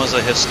mission was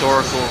a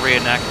historical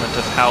reenactment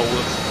of how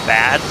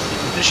bad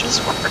the missions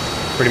were?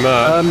 Pretty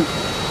much.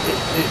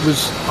 It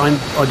was.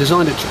 I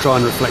designed it to try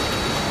and reflect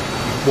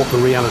what the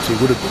reality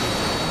would have been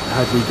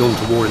had we gone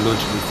to war in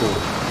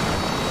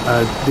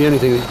 1904. The only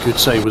thing that you could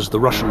say was the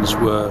Russians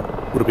would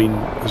have been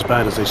as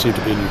bad as they seemed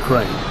to be in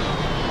Ukraine,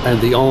 and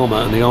the armour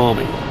and the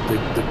army,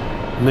 the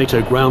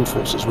NATO ground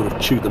forces would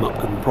have chewed them up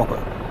good and proper.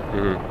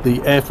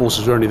 The air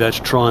forces were only there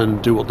to try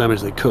and do what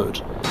damage they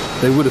could.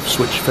 They would have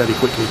switched fairly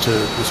quickly to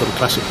the sort of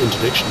classic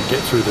interdiction,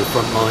 get through the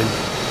front line,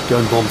 go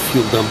and bomb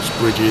fuel dumps,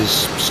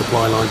 bridges,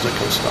 supply lines, that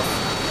kind of stuff.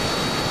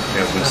 I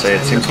was going to say,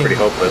 it seems pretty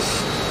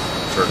hopeless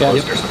for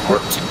closer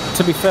support.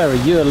 To be fair, a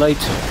year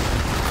later,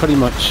 pretty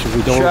much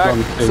we'd all gone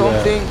to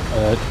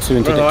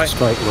interdict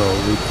strike role.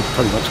 We'd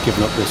pretty much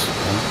given up this.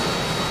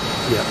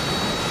 Yeah,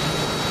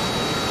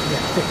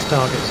 fixed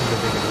targets is a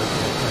bigger one.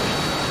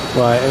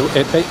 Well,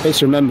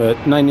 basically remember,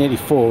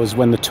 1984 was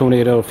when the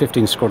Tornado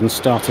 15 Squadron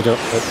started up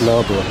at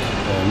Larborough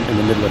in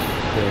the middle of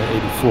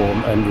 84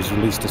 and was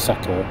released to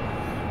Sackler.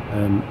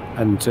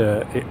 And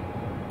it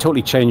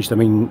totally changed, I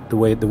mean, the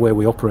way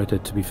we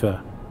operated, to be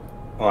fair.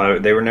 Well,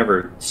 they were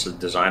never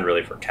designed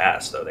really for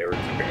CAS, though. They were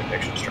keeping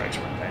eviction strikes,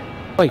 weren't they?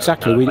 Well,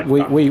 exactly. We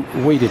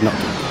did not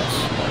do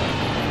CAS.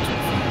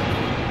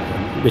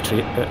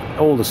 Literally,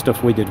 all the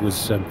stuff we did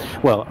was,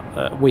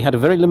 we had a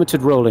very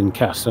limited role in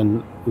CAS,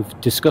 and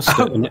we've discussed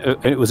it, and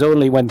it was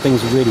only when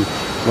things really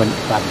went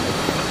badly.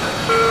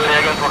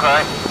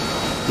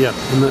 Yeah,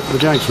 and the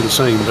JAGs were the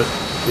same, but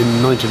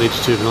in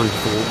 1982 to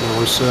 94, when I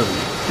was serving,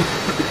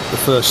 the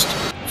first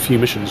few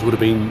missions would have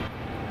been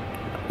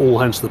all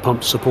hands to the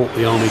pump to support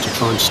the army to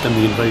try and stem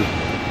the invasion.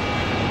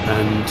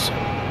 And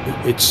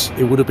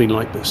it would have been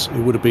like this. It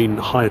would have been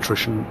high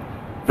attrition,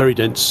 very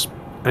dense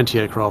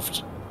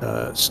anti-aircraft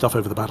stuff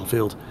over the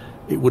battlefield.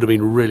 It would have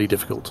been really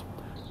difficult.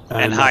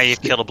 And how you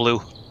kill a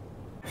blue.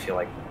 I feel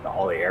like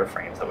all the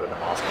airframes that would have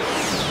been lost.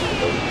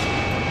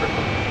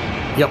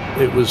 Yep,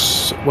 it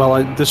was.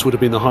 Well, this would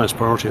have been the highest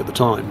priority at the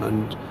time,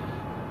 and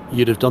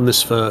you'd have done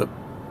this for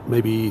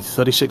maybe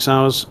 36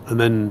 hours, and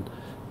then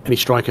any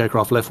strike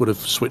aircraft left would have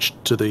switched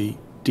to the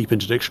deep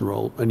interdiction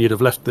role, and you'd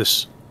have left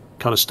this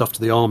kind of stuff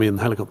to the army and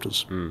the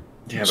helicopters.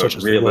 Yeah, but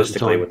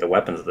realistically, with the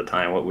weapons at the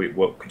time,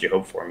 what could you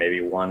hope for?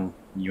 Maybe one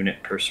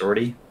unit per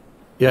sortie?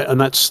 Yeah, and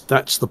that's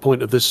the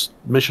point of this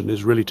mission,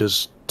 is really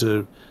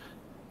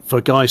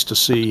for guys to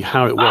see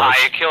how it was,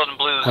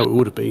 how it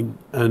would have been,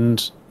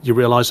 and you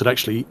realise that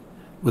actually,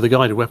 with the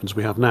guided weapons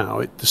we have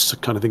now, this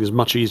kind of thing is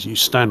much easier. You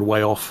stand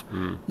way off.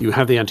 You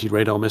have the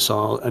anti-radar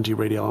missile,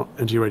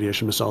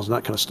 anti-radiation missiles, and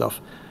that kind of stuff.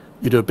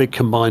 You do a big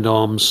combined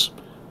arms,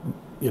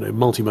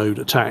 multi-mode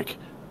attack,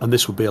 and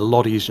this would be a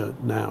lot easier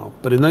now.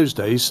 But in those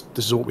days,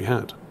 this is what we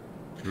had.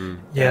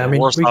 Yeah, I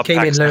mean, we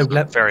came in low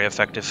level. Very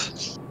effective.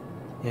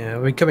 Yeah,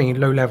 we're coming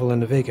in low level in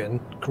the Viggen.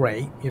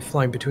 Great, you're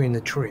flying between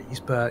the trees,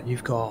 but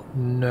you've got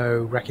no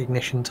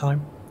recognition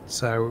time.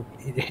 So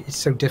it's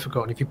so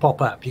difficult, and if you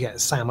pop up, you get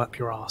Sam up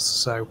your arse.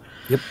 So,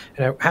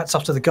 hats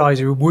off to the guys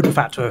who would have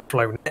had to have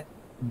flown it.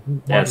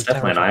 Yeah, it's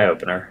definitely an eye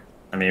opener.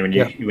 I mean, when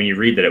you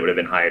read that it would have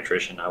been high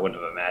attrition, I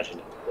wouldn't have imagined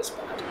it this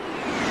bad.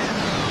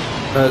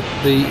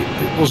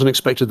 It wasn't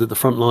expected that the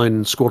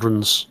frontline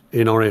squadrons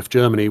in RAF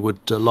Germany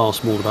would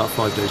last more than about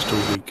 5 days to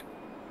a week.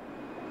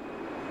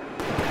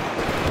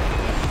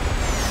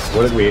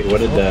 What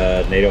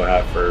did NATO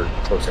have for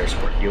close air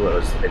support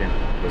helos?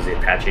 Was the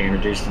Apache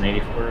introduced in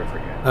 '84? I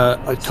forget.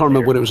 I can't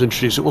remember when it was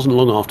introduced. It wasn't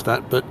long after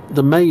that, but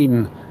the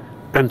main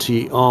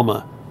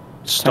anti-armor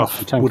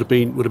stuff would have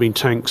been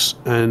tanks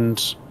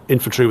and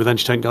infantry with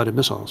anti-tank guided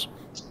missiles.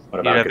 What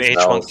about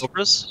H-1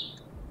 Cobras?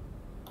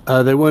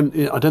 They weren't.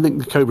 I don't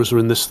think the Cobras were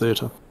in this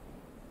theatre.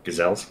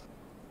 Gazelles?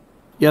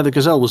 Yeah, the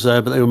Gazelle was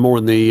there, but they were more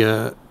in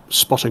the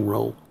spotting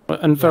role.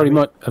 And very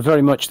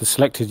much the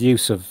selected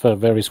use of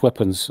various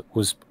weapons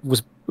was.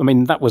 I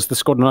mean, that was the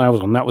squadron I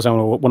was on. That was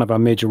one of our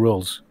major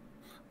roles.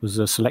 was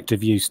a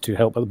selective use to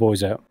help the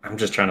boys out. I'm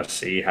just trying to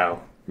see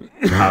how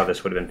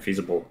this would have been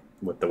feasible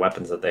with the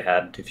weapons that they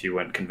had if you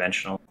went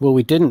conventional. Well,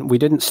 we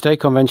didn't stay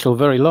conventional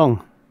very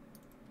long.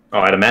 Oh,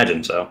 I'd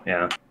imagine so.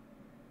 Yeah.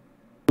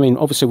 I mean,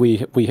 obviously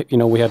we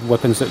had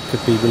weapons that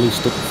could be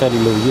released at fairly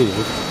low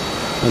yield,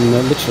 and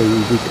literally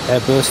we'd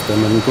airburst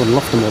them and go and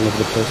loft them all over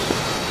the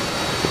place.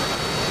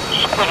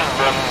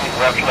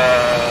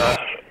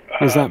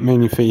 Does that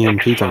mean for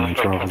EMP damage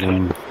rather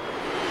than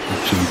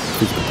actually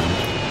physical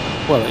damage?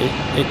 Well,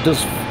 it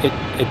does.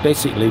 It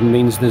basically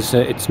means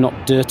it's not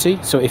dirty.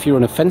 So if you're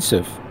in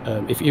offensive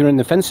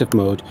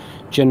mode,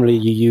 generally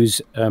you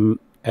use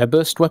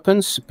airburst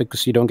weapons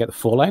because you don't get the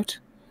fallout.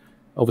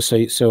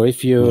 Obviously, so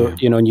if you're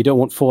and you don't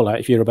want fallout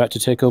if you're about to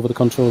take over the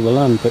control of the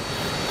land. But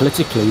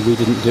politically, we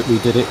did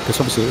it because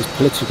obviously it was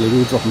politically we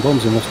were dropping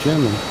bombs in West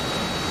Germany.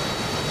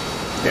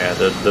 Yeah,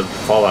 the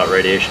fallout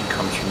radiation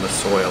comes from the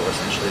soil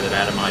essentially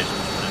that atomizes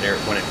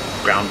when it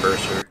ground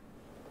bursts.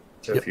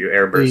 So if you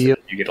airburst it,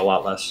 you get a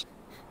lot less.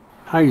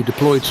 How you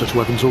deployed such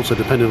weapons also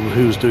depended on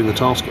who's doing the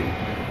tasking.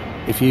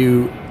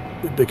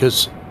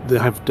 Because they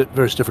have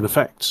various different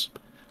effects.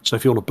 So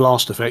if you want a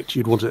blast effect,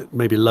 you'd want it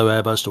maybe low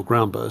airburst or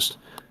ground burst.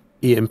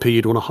 EMP,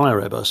 you'd want a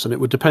higher airburst, and it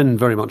would depend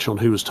very much on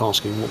who was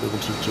tasking, what they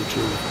wanted to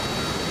achieve.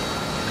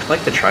 I'd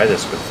like to try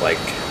this with like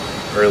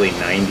early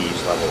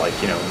 90s level,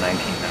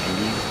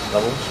 1990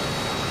 levels.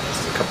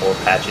 Just a couple of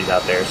patches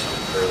out there,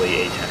 some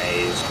early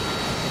A10As,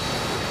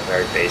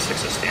 very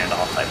basics of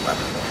standoff type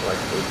weapon. I feel like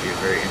it would be a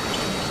very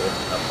interesting result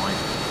at that point.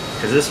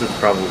 Because this was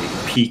probably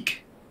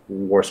peak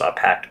Warsaw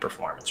Pact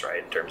performance,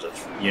 right, in terms of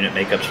unit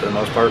makeups for the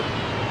most part.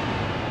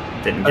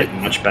 Didn't get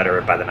much better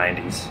by the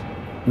 90s.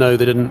 No,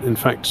 they didn't. In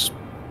fact,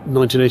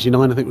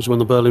 1989, I think, was when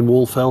the Berlin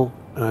Wall fell,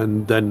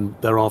 and then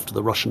thereafter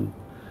the Russian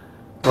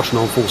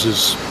armed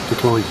forces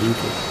declined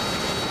hugely.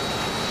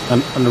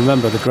 And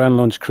remember, the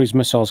ground-launched cruise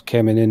missiles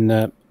came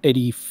in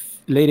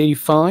late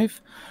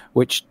 85,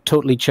 which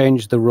totally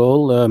changed the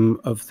role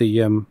of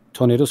the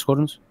Tornado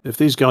squadrons. If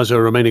these guys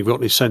are remaining got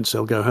any sense,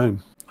 they'll go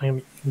home. I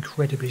am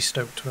incredibly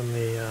stoked when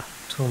the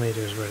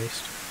Tornado is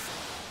released.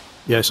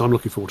 Yes, I'm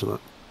looking forward to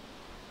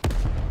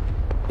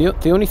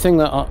that. The only thing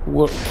that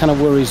kind of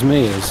worries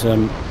me is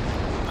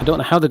I don't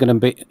know how they're going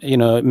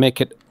to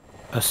make it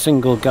a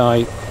single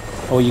guy,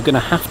 or you're going to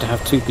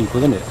have two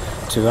people in it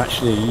to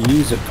actually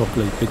use it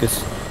properly,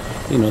 because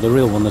the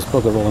real one, there's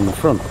bugger all in the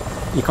front.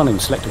 You can't even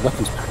select a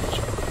weapons package.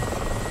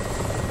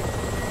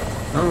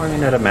 No, I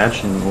mean, I'd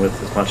imagine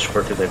with as much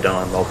work as they've done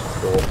on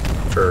multiple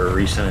for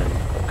recent and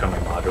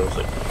upcoming modules,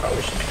 it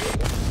probably should be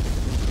doable.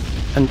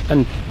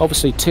 And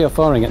obviously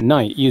TFRing at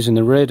night using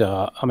the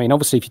radar, I mean,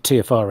 obviously if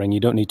you're TFRing, you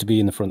don't need to be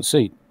in the front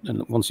seat.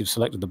 And once you've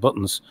selected the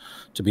buttons,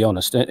 to be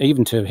honest,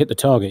 even to hit the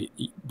target,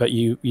 but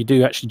you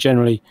do actually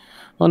generally,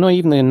 well, no,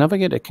 even the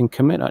navigator can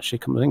commit, actually,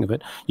 come to think of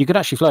it. You could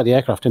actually fly the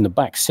aircraft in the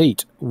back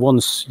seat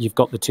once you've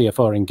got the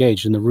TFR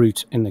engaged and the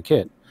route in the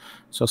kit.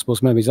 So I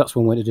suppose maybe that's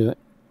one way to do it.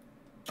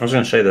 I was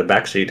going to say the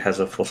back seat has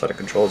a full set of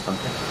controls, don't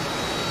they?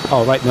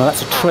 Oh, right, no,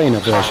 that's a trainer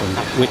version,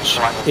 which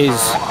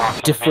is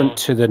different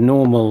to the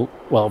normal,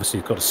 well, obviously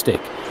you've got a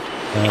stick.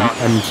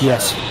 And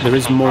yes, there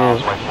is more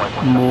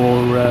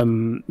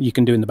you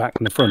can do in the back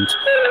than the front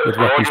with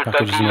weapons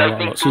packages and all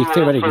that. So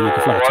theoretically you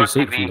could fly a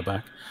two-seater from the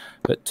back.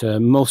 But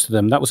most of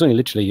them, that was only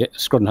literally,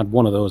 Squadron had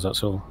one of those,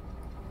 that's all.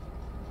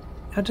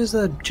 How does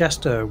the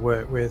Jester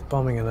work with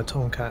bombing and the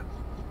Tomcat?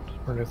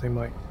 I wonder if they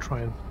might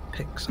try and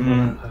pick some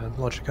of that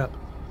logic up.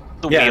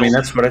 Yeah, I mean,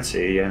 that's what I'd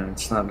say. Yeah,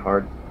 it's not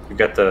hard. You've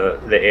got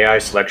the AI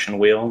selection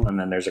wheel, and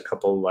then there's a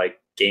couple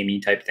like gamey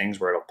type things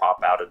where it'll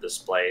pop out a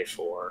display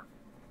for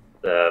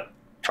the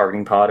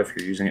targeting pod if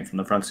you're using it from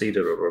the front seat.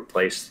 It'll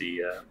replace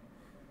the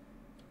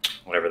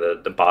whatever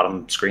the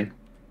bottom screen.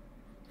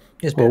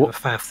 It's a bit of a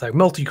faff though.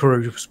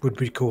 Multi-crew would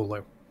be cool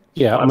though.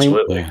 Yeah, I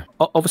mean,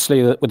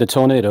 obviously with the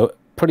Tornado,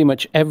 pretty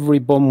much every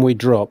bomb we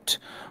dropped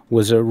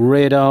was a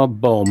radar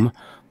bomb,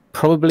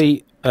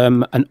 probably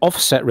an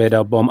offset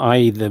radar bomb,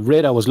 i.e. the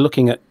radar was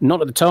looking at not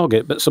at the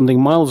target but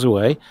something miles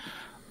away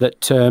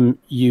that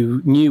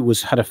you knew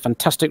had a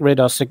fantastic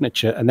radar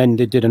signature, and then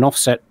they did an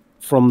offset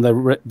from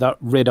that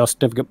radar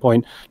significant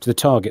point to the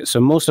target. So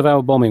most of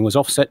our bombing was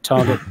offset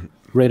target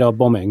radar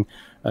bombing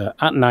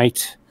at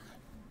night,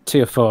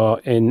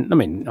 TFR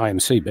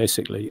IMC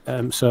basically.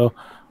 So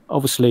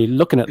obviously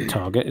looking at the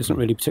target isn't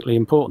really particularly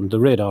important.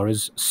 The radar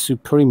is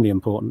supremely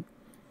important.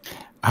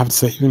 I have to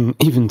say,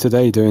 even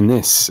today doing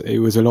this, it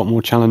was a lot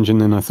more challenging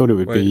than I thought it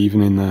would be,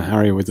 even in the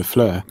Harrier with the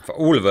Fleur. For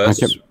all of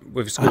us,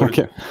 we've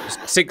scored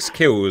 6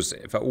 kills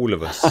for all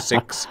of us.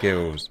 6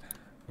 kills.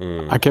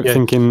 I kept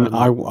thinking,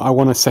 I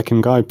want a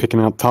second guy picking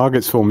out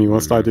targets for me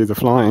whilst I do the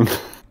flying.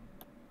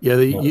 Yeah,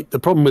 the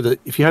problem with it,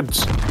 if you had,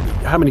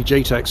 how many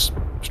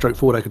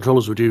JTACs/forward-air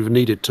controllers would you have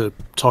needed to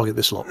target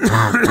this lot?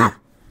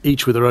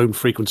 Each with their own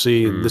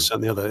frequency and this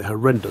and the other,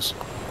 horrendous.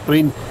 I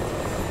mean,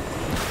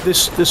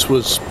 this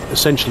was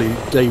essentially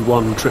day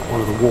one, trip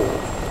one of the war,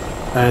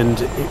 and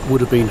it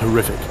would have been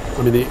horrific.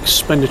 I mean, the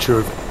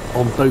expenditure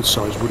on both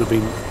sides would have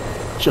been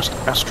just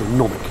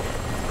astronomical.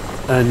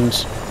 And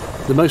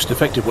the most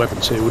effective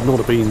weapons here would not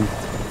have been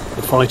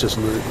the fighters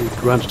and the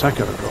ground attack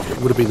aircraft. It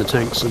would have been the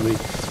tanks and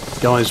the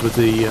guys with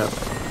the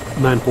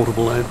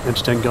man-portable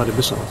anti-tank guided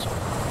missiles.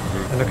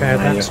 And look how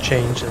that's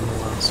changed in the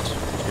last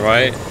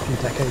few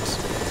decades.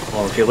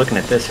 Well, if you're looking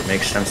at this, it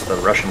makes sense the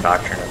Russian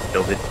doctrine of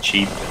build it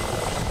cheap,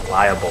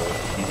 reliable,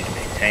 easy to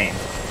maintain.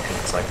 Because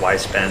it's like, why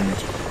spend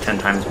 10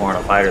 times more on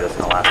a fighter that's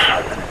going to last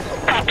 5 minutes?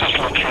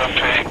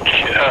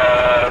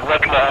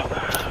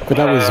 But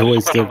that was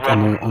always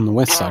on the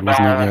west side,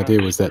 wasn't it? The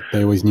idea was that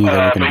they always knew they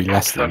were going to be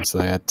less than, so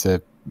they had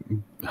to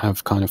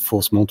have kind of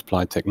force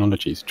multiplied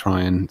technology to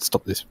try and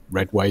stop this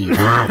red wave.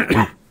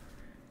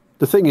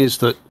 The thing is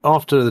that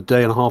after a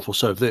day and a half or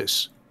so of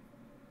this,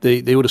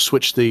 they would have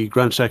switched the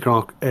ground attack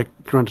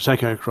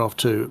aircraft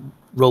to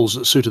roles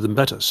that suited them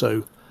better.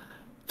 So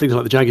things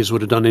like the Jaguars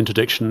would have done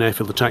interdiction,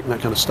 airfield attack, and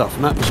that kind of stuff,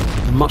 and that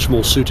was much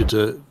more suited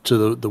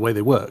to the way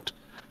they worked.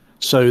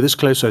 So this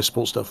close air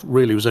support stuff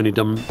really was only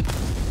done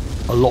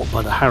a lot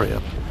by the Harrier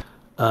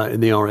in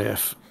the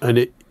RAF,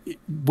 and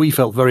we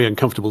felt very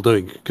uncomfortable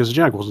doing it because the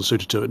Jag wasn't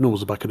suited to it, nor was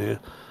the Buccaneer.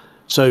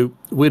 So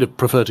we'd have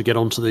preferred to get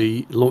onto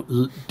the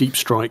deep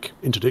strike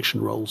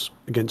interdiction roles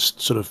against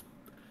sort of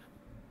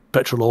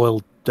petrol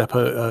oil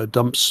depot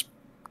dumps,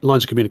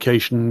 lines of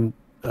communication,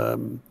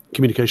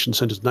 communication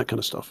centers, and that kind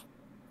of stuff.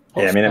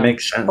 Yeah, I mean, it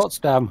makes sense.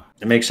 Potsdam.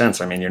 It makes sense.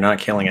 I mean, you're not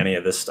killing any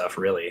of this stuff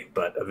really,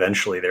 but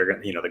eventually they're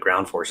going, the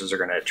ground forces are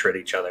going to tread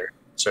each other.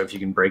 So if you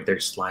can break their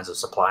lines of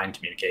supply and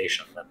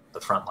communication, then the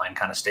front line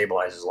kind of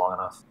stabilizes long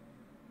enough.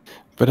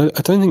 But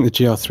I don't think the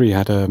GR3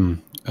 had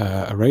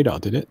a radar,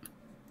 did it?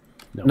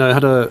 No,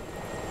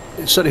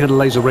 it certainly had a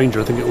laser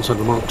ranger. I think it also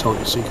had a marked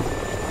target seeker.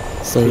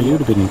 So it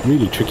would have been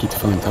really tricky to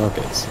find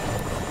targets.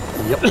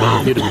 Yep,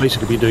 you'd have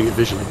basically been doing it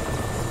visually.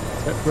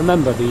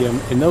 Remember,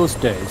 in those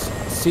days,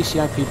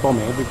 CCIP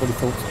bombing, everybody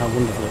thought how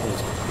wonderful it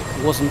is.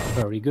 It wasn't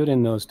very good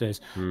in those days.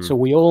 So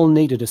we all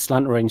needed a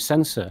slant range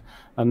sensor,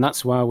 and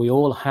that's why we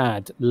all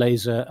had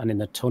laser, and in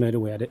the Tornado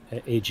we had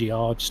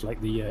AGR, just like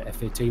the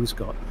F-18's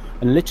got.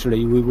 And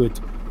literally we would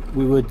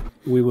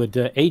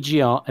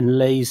AGR and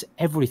laser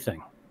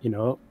everything,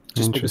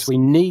 just because we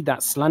need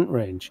that slant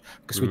range,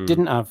 because we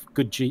didn't have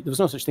good there was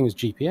no such thing as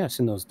GPS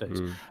in those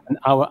days. And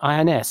our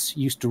INS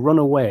used to run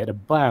away at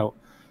about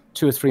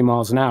 2 or 3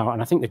 miles an hour,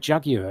 and I think the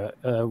Jaguar,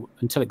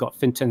 until it got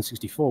Fin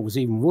 1064, was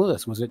even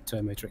worse, was it,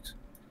 Matrix?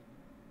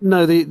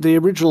 No, the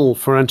original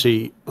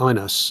Ferranti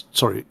INAS,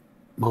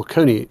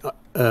 Marconi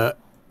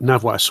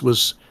Navwas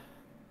was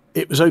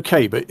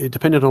okay, but it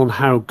depended on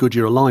how good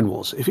your align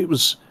was. If it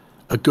was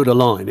a good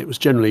align, it was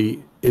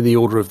generally in the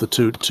order of the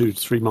 2 to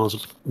 3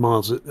 miles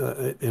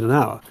in an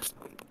hour.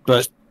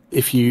 But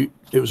it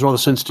was rather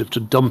sensitive to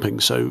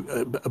dumping, so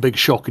a big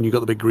shock and you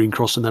got the big green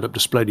cross and that up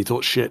displayed, you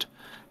thought, shit,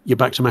 you're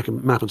back to map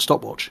and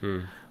stopwatch.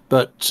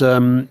 But there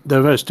are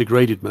various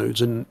degraded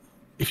modes, and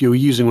if you were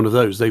using one of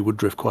those, they would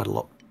drift quite a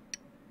lot.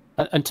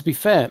 And to be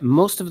fair,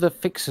 most of the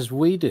fixes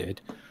we did,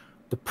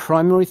 the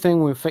primary thing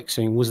we were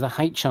fixing was the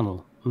height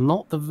channel,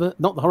 not the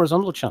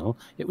horizontal channel.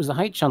 It was the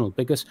height channel,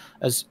 because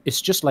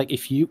it's just like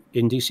if you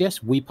in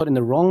DCS we put in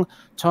the wrong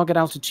target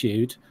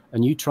altitude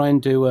and you try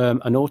and do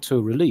an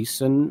auto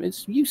release, and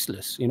it's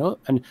useless,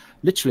 And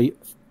literally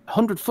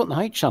 100 foot in the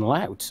height channel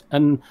out,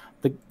 and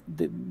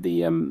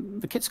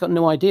the kit's got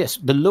no idea.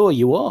 The lower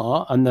you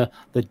are and the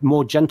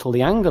more gentle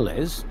the angle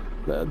is,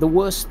 the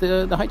worse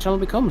the height channel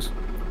becomes.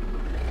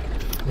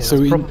 Yeah,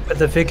 so with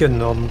the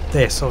Viggen on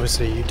this,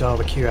 obviously you dial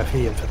the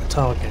QFE in for the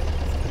target,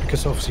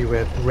 because obviously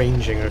we're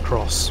ranging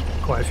across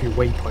quite a few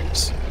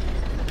waypoints.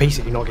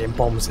 Basically not getting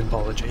bomb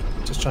symbology,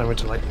 just trying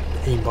to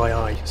aim by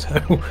eye.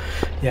 So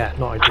yeah,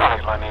 not ideal.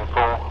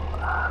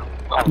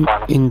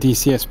 In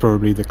DCS,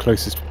 probably the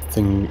closest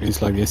thing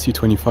is like the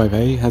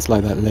Su-25A has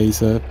like that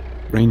laser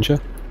ranger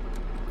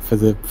for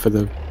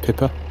the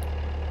Pipper.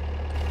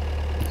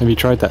 Have you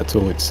tried that at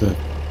all? It's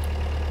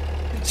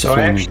so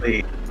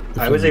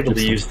I was able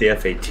to use the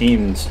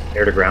F-18's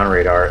air-to-ground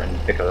radar and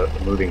pick a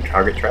moving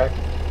target track.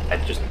 I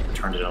just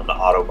turned it on the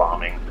auto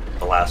bombing at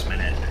the last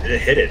minute. It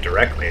hit it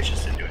directly. It's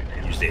just doing it.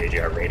 I used the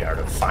AGR radar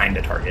to find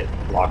a target,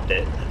 locked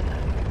it.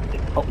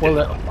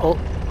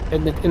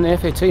 In the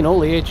F-18, all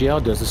the AGR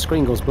does, the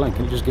screen goes blank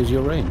and it just gives you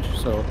a range.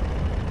 So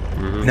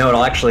no,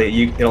 it'll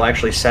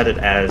actually set it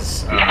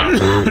as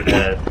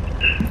a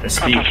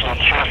speed.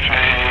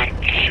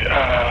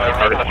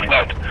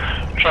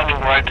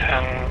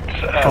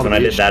 Because when I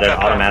did that, it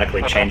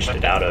automatically changed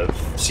it out of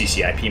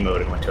CCIP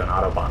mode and went to an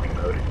auto bombing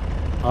mode.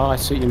 Oh, I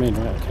see what you mean.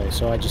 Right, okay.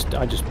 So I just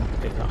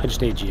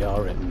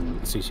AGR it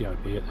and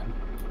CCIP it, then,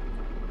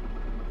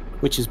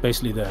 which is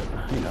basically the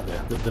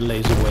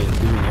laser way of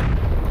doing it.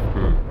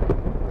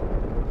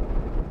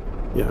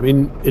 Yeah, I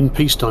mean, in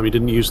peacetime, you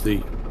didn't use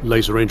the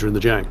laser ranger in the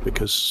Jag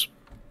because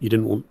you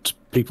didn't want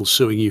people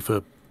suing you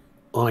for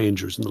eye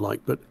injuries and the like.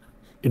 But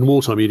in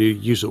wartime, you do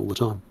use it all the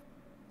time.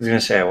 I was going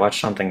to say, I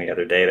watched something the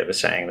other day that was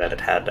saying that it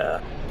had,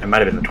 it might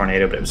have been the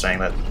Tornado, but it was saying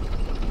that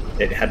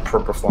it had poor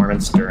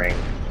performance during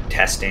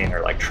testing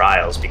or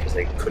trials because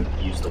they couldn't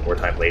use the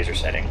wartime laser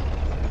setting.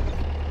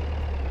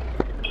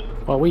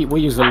 Well, we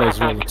use the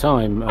laser all the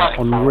time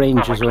on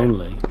ranges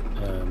only,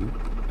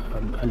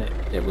 and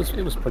it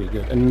was pretty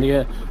good. And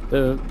the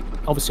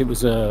obviously it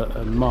was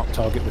a marked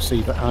target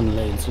receiver and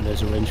laser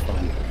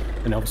rangefinder,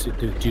 and obviously it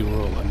did dual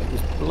role, and it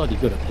was bloody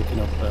good at picking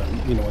up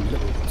you know, a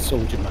little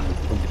soldier man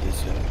pointed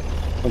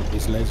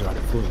his laser at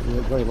it for you. We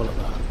were very well at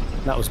that.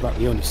 That was about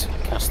the only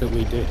cast that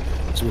we did,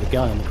 was with a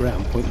guy on the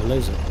ground pointing the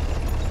laser.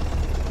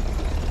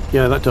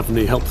 Yeah, that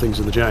definitely helped things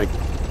in the Jag.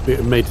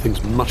 It made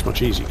things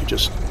much easier. You could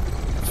just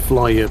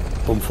fly your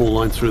bomb fall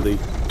line through the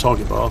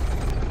target bar,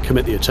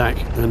 commit the attack,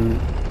 and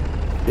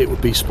it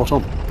would be spot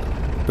on.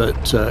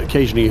 But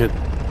occasionally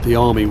the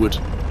army would,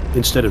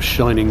 instead of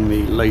shining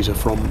the laser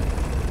from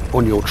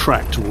on your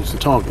track towards the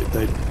target,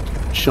 they'd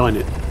shine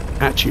it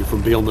at you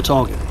from beyond the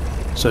target.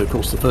 So of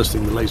course the first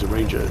thing the laser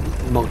ranger,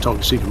 marked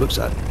target receiver, looks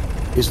at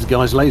is the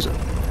guy's laser.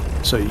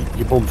 So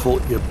your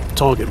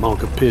target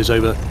marker peers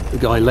over the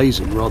guy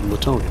lasing rather than the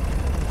target.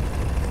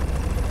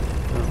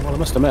 Well, I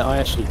must admit, I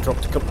actually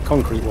dropped a couple of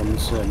concrete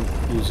ones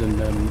using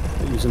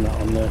that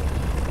on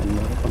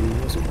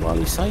was it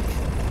Wiley Syke?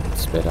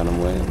 Spare down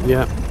and way.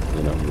 Yeah.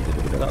 You know, we did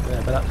a bit of that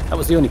there, but that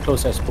was the only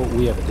close air support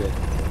we ever did.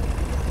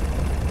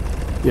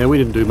 Yeah, we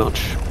didn't do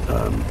much.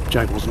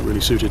 Jag wasn't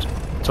really suited.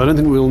 So I don't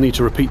think we'll need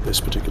to repeat this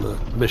particular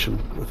mission.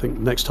 I think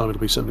next time it'll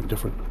be something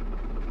different.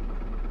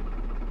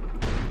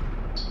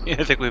 Yeah,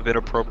 I think we've been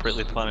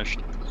appropriately punished.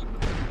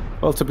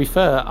 Well, to be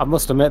fair, I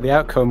must admit the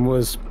outcome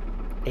was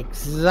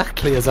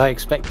exactly as I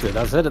expected.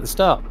 I said at the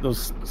start,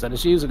 those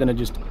ZSUs are going to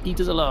just eat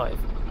us alive.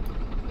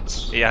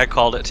 Yeah, I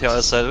called it too.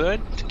 I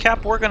said,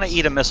 Cap, we're going to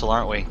eat a missile,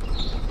 aren't we?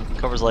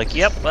 Cover's like,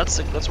 yep, that's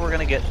what we're going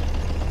to get.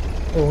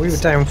 Well, we were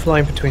down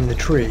flying between the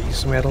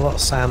trees, and we had a lot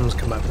of SAMs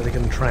come up that are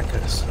going to track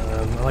us.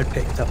 I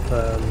picked up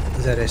the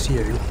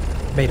ZSU,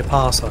 made a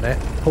pass on it,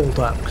 pulled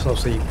up, because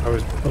obviously I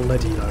was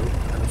already low,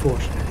 and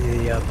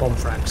unfortunately the bomb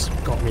frags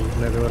got me,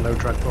 even though they were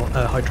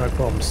high drag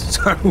bombs,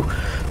 so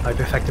I've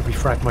effectively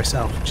fragged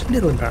myself, which is a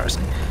little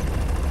embarrassing.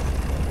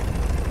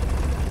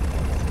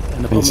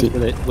 And the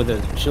problem with the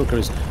Shilka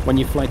is, when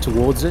you fly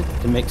towards it,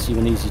 it makes you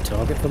an easy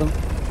target for them.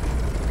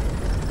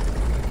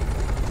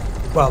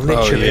 Well,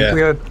 literally,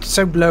 we were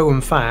so low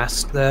and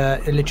fast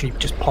that it literally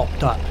just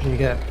popped up, and you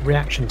get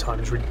reaction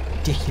times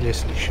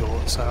ridiculously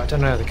short. So I don't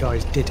know how the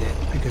guys did it,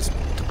 because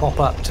to pop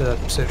up to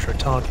search for a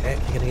target,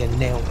 you're going to get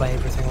nailed by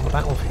everything on the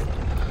battlefield.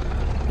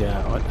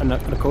 Yeah, and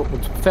of course,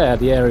 to be fair,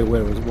 the area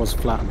where it was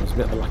flat and there was a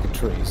bit of a lack of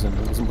trees, and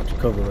there wasn't much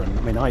cover. And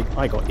I mean,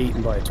 I got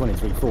eaten by a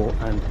 23-4,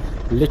 and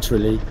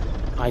literally,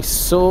 I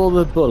saw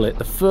the bullet,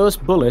 the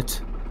first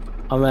bullet,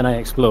 and then I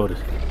exploded.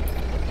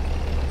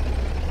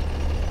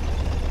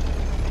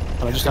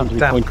 I just happened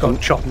to be got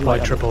chopped by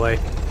AAA.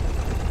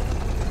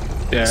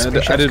 Yeah,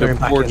 I did a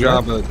poor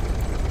job of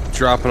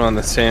dropping on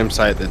the SAM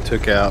site that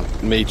took out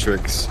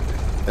Matrix,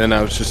 and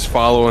I was just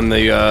following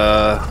the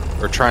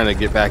or trying to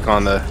get back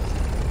on the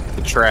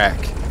track,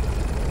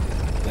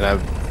 and I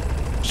was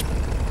just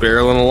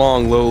barreling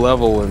along low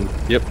level, and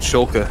yep,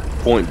 Shulka,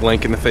 point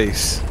blank in the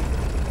face.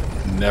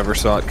 Never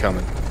saw it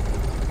coming.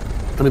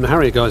 I mean, the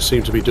Harrier guys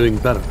seem to be doing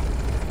better.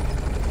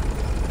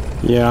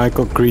 Yeah, I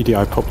got greedy.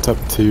 I popped up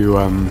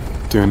to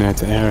do an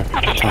air-to-air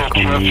attack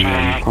on the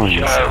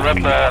Heinz,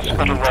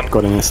 and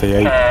got an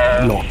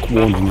SA-8 lock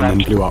warning, and then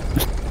blew up.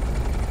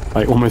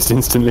 Like, almost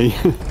instantly.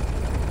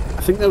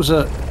 I think there was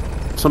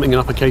something in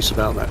uppercase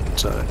about that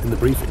in the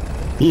briefing.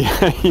 Yeah,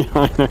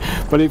 I know.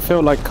 But it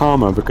felt like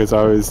karma, because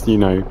I was, you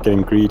know,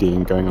 getting greedy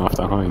and going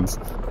after Heinz.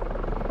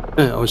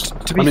 Yeah,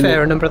 to be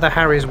fair, a number of the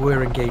Harriers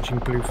were engaging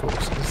blue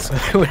forces, so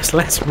it was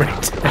less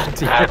rigged.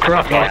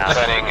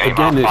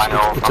 Again,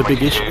 it's a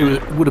big issue.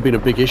 It would have been a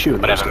big issue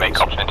in those days.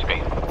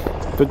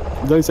 But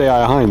those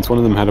AI Heinz, one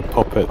of them had a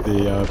pop at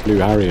the Blue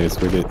Harriers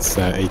with its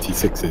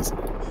 86s,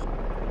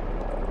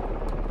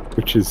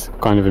 which is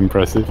kind of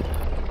impressive.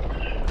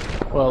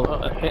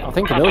 Well, I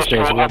think in those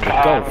days we had the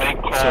Golf,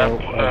 so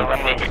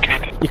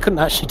you couldn't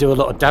actually do a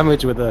lot of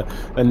damage with a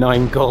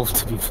 9 Golf,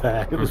 to be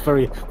fair. It was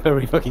very,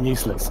 very fucking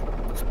useless.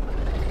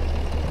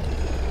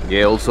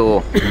 Yeah,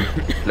 also,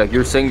 like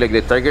you're saying, like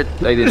the target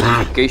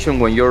identification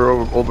when you're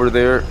over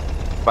there,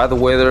 bad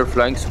weather,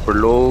 flying super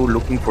low,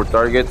 looking for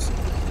targets,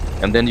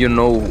 and then you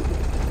know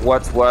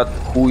what's what,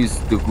 who is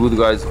the good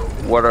guys,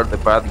 what are the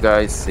bad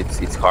guys.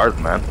 It's hard,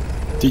 man.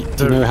 Do you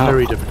know how?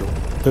 Very difficult.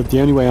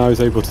 The only way I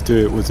was able to do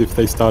it was if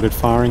they started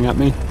firing at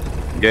me.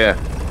 Yeah.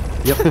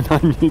 Yep. I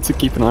need to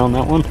keep an eye on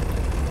that one.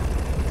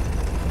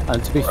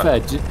 And to be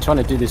fair, trying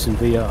to do this in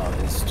VR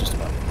is just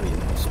about pretty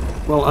impossible.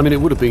 Well, I mean, it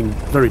would have been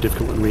very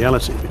difficult in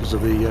reality because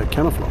of the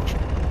camouflage.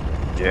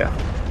 Yeah.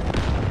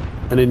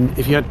 And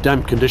if you had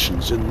damp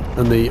conditions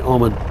and the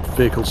armoured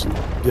vehicles and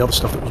the other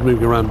stuff that was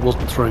moving around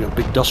wasn't throwing up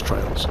big dust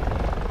trails,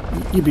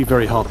 you'd be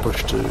very hard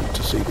pushed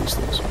to see these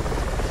things.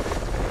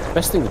 The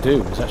best thing to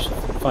do is actually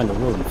find a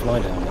road and fly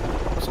down there.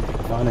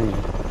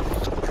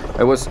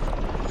 I was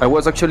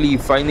actually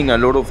finding a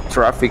lot of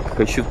traffic.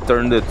 I should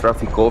turn the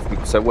traffic off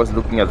because I was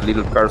looking at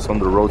little cars on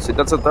the road. Say,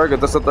 that's a target,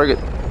 that's a target.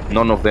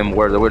 None of them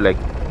were. They were like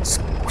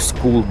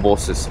school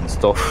buses and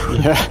stuff.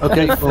 Yeah.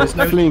 Okay. Well, there's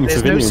no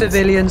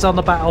civilians on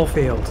the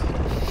battlefield.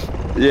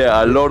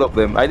 Yeah, a lot of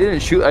them. I didn't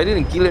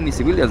kill any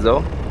civilians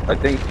though, I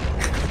think.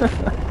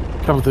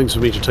 couple of things for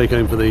me to take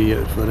home for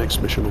the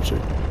next mission or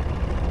two.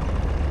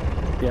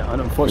 Yeah,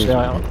 and unfortunately,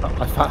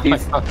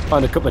 I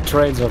found a couple of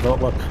trains. I thought,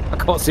 well, I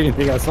can't see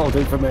anything else that'll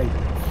do for me.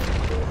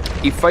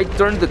 If I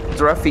turn the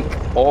traffic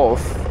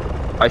off,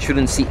 I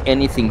shouldn't see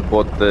anything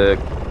but the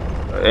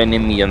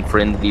enemy and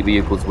friendly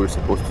vehicles we're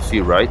supposed to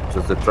see, right?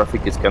 Just the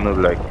traffic is kind of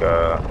like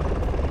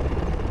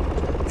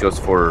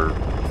just for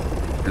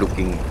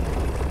looking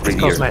It's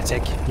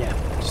cosmetic, yeah.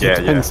 So it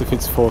depends if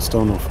it's forced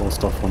on or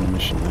forced off on the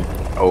mission. Though.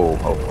 Oh,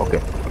 okay.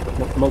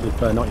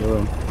 Multiplayer, not your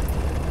own.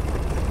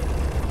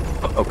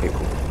 Okay,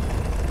 cool.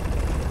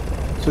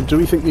 So do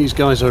we think these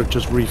guys are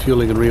just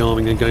refueling and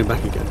rearming and going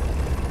back again?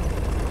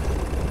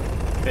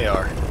 They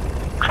are.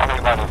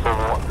 Traffic ready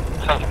for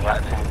taking the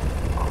active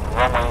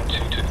runway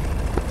 22.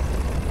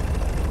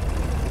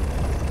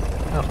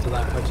 After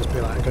that, I'd just be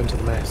like, I'm going to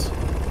the mess.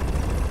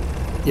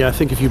 Yeah, I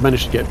think if you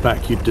manage to get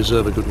back, you'd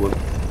deserve a good one.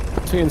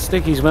 Tea and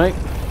stickies, mate.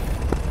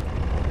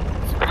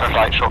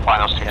 Like short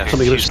finals to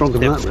Something a bit stronger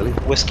than that, really.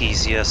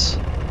 Whiskies, yes.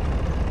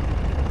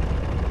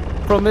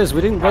 Problem is,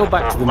 we didn't go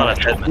back to the mess.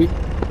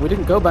 We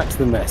didn't go back to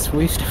the mess.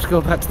 We used to have to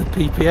go back to the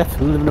PPF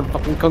and live in a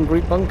fucking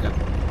concrete bunker.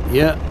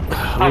 Yeah,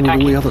 along with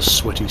all the other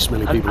sweaty,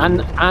 smelly people.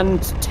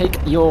 And take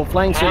your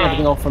flying suit and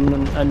everything off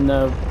and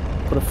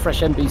put a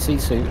fresh NBC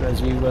suit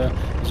as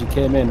you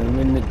came in. I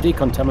mean, the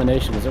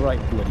decontamination was a right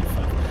bloody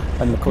fuck.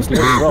 And of course,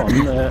 later on,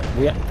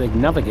 the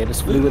navigators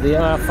flew with the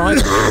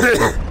AR-5.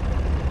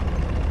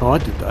 Oh, I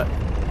did that.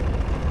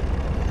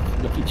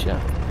 Lucky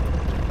chap.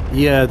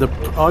 Yeah,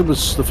 I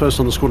was the first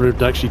on the squadron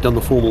who'd actually done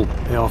the formal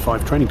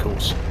AR-5 training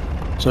course.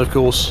 So, of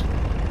course,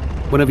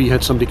 whenever you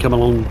had somebody come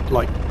along,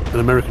 like an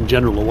American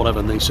general or whatever,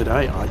 and they said,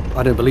 hey,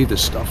 I don't believe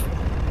this stuff,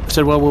 I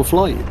said, well, we'll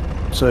fly you.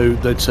 So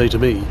they'd say to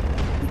me,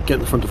 get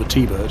in the front of a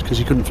T-Bird, because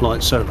you couldn't fly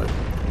it solo.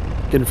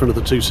 Get in front of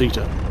the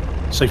two-seater,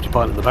 safety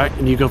pilot in the back,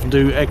 and you go off and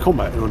do air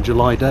combat on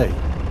July day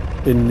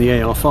in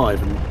the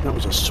AR-5, and that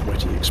was a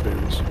sweaty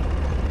experience.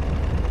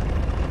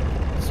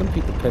 Some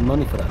people pay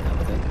money for that kind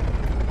of thing.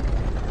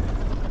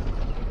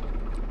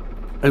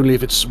 Only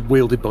if it's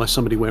wielded by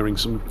somebody wearing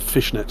some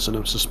fishnets and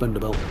a suspender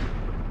belt.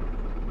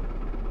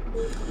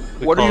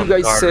 What do you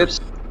guys said?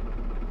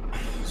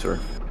 Sir.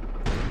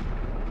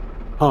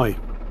 Hi.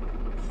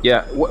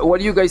 Yeah, what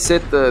do you guys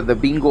said the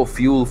bingo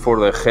fuel for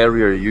the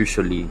Harrier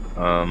usually?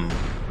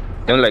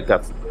 Like a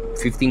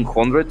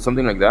 1500,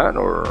 something like that,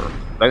 or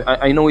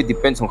I know it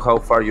depends on how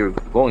far you're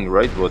going,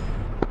 right? But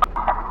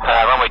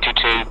runway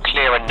 22,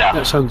 clear and down.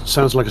 That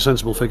sounds like a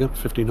sensible figure,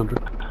 1500.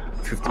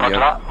 15.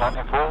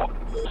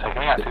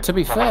 To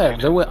be fair,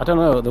 the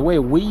way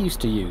we used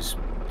to use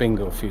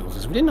bingo fuels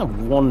is we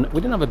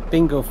didn't have a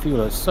bingo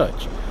fuel as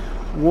such.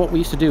 What we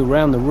used to do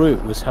around the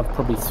route was have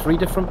probably 3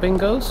 different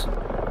bingos,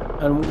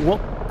 and what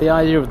the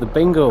idea of the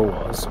bingo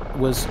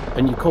was,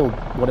 and you called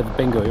whatever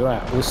bingo you're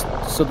at, was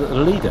so that the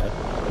leader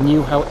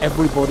knew how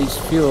everybody's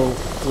fuel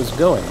was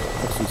going.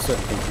 Obviously,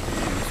 certain things you could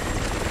use,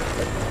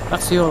 but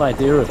that's the whole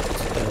idea of it.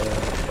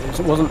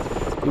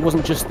 It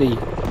wasn't just the,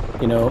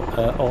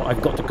 oh,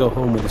 I've got to go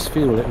home with this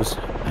fuel. It was,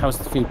 how's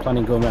the fuel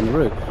planning going around the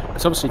route?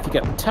 Because obviously, if you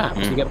get tapped,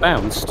 you get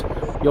bounced,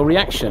 your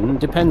reaction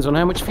depends on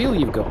how much fuel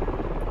you've got.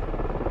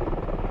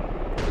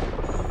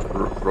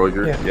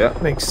 Roger, yeah.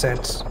 Makes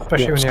sense.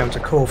 Especially when you have to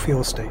call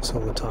fuel states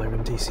all the time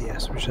in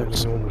DCS, which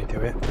doesn't normally do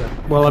it.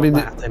 But well, I mean,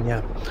 then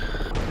yeah.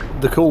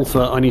 The call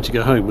for I need to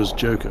go home was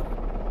Joker.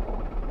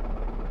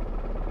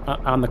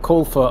 And the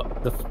call for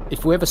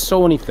if we ever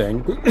saw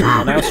anything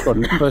on our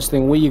squadron, the first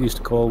thing we used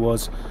to call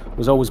was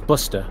always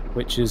Buster,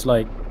 which is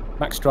like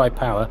max dry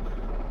power.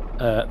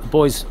 The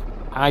boys'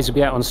 eyes would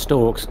be out on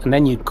stalks, and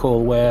then you'd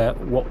call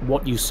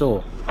what you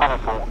saw.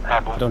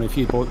 I don't know if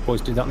you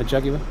boys did that in the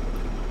Jaguar.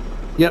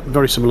 Yep,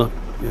 very similar.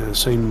 Yeah,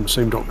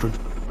 same doctrine.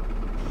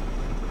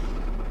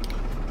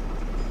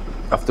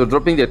 After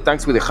dropping the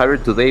tanks with the Harrier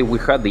today, we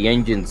had the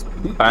engines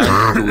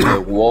banged to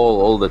the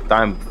wall all the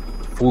time,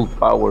 full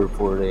power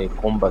for the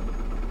combat.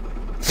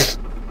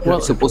 Well,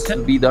 it's supposed to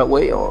be that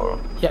way, or?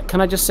 Yeah, can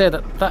I just say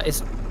that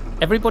is...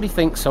 Everybody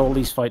thinks all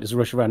these fighters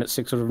rush around at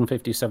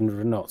 650,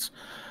 700 knots.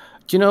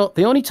 Do you know,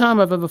 the only time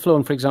I've ever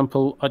flown, for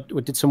example, I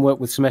did some work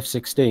with some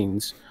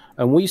F-16s,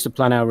 and we used to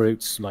plan our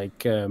routes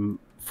like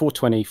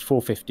 420,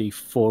 450,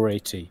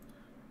 480,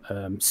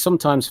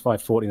 sometimes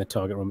 540 in the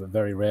target run, but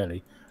very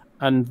rarely.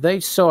 And they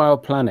saw our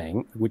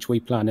planning, which we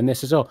planned, and they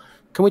says, oh,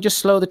 can we just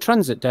slow the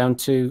transit down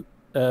to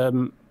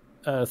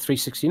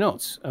 360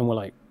 knots? And we're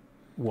like,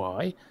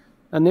 why?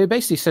 And they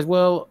basically said,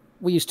 well,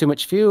 we use too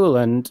much fuel,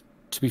 and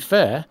to be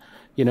fair,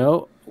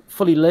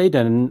 fully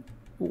laden,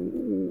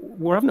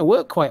 we're having to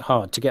work quite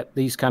hard to get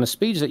these kind of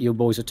speeds that you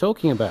boys are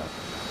talking about.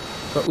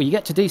 But when you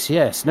get to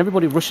DCS and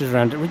everybody rushes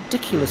around at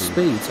ridiculous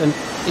speeds, and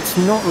it's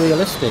not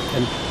realistic.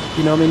 And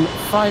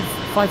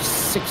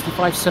 560,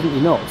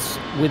 570 knots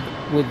with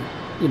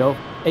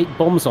 8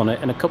 bombs on it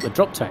and a couple of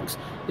drop tanks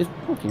is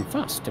fucking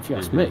fast, if you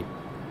ask me.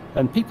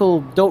 And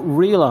people don't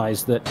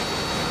realise that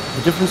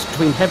the difference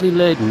between heavily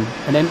laden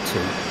and empty,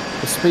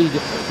 the speed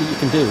that you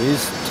can do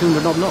is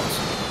 200 odd knots.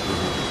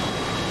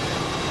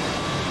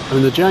 I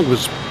mean, the Jag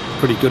was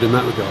pretty good in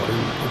that regard. And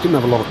it didn't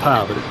have a lot of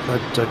power, but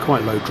it had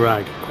quite low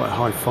drag, quite a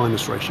high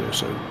fineness ratio,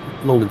 so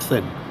long and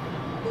thin.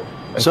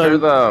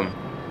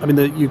 I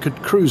mean, you could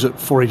cruise at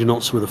 480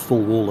 knots with a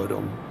full wall load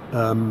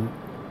on.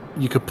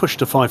 You could push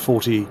to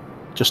 540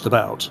 just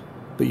about,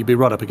 but you'd be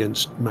right up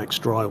against max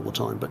dry all the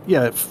time. But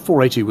yeah,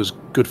 480 was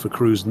good for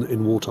cruise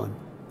in wartime.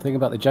 The thing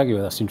about the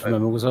Jaguar that I seem to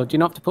remember was, do you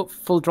not have to put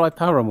full dry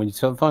power on when you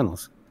turn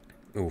finals?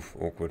 Oof,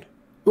 awkward.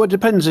 Well, it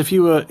depends. If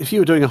you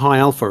were doing a high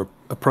alpha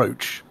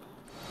approach,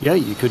 yeah,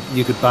 you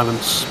could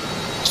balance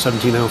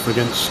 17 alpha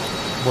against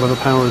whatever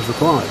power is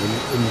required,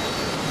 and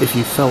if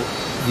you felt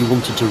you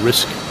wanted to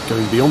risk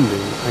going beyond the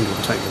angle of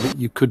attack limit,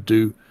 you could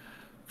do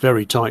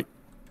very tight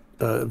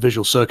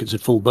visual circuits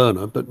at full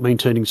burner, but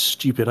maintaining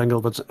stupid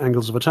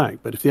angles of attack.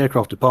 But if the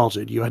aircraft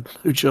departed, you had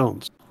no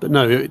chance. But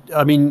no,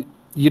 I mean,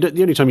 the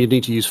only time you'd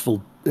need to use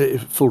full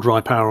dry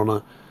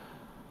power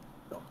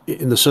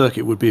in the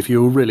circuit would be if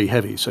you were really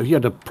heavy. So if you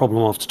had a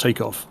problem after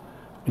takeoff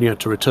and you had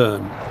to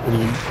return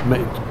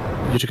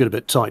and you took it a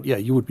bit tight, yeah,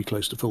 you would be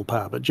close to full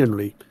power. But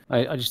generally,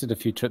 I just did a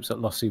few trips at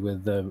Lossy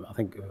with I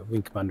think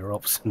Wing Commander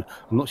Ops, and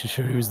I'm not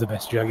sure who's the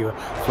best Jaguar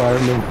flyer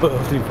in the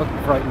world. He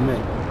fucking frightened me.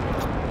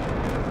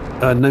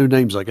 No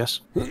names, I guess.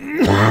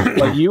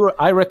 Well,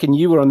 I reckon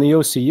you were on the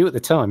OCU at the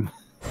time,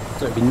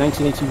 so it'd be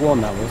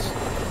 1981. That was.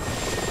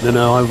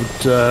 No, I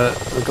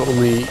got on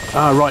the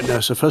right now.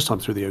 So first time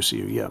through the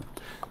OCU, yeah.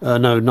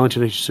 No,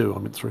 1982 I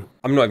went through.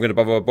 I'm not even going to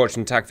bother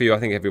watching TAC View. I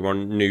think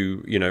everyone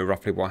knew,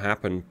 roughly what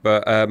happened.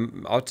 But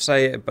I'd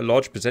say a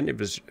large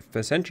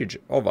percentage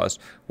of us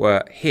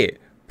were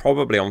hit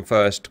probably on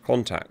first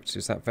contact.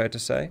 Is that fair to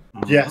say?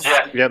 Yes.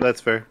 Yeah,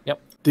 that's fair.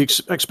 Yep.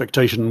 The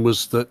expectation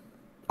was that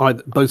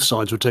both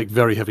sides would take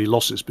very heavy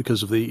losses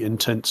because of the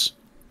intense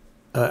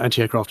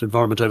anti-aircraft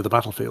environment over the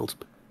battlefield.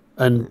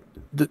 And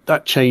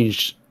that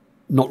changed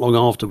not long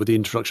after with the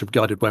introduction of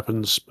guided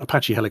weapons,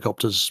 Apache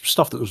helicopters,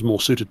 stuff that was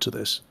more suited to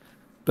this.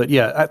 But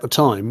yeah, at the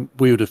time,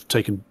 we would have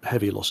taken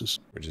heavy losses.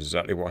 Which is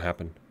exactly what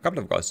happened. A couple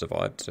of guys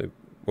survived, so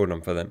well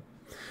done for them.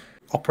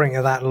 Operating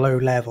at that low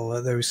level,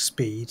 at those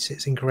speeds,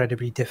 it's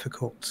incredibly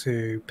difficult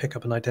to pick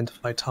up and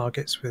identify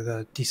targets with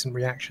a decent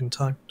reaction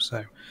time.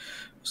 So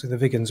the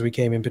Vigans, we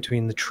came in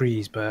between the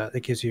trees, but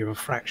it gives you a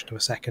fraction of a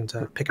second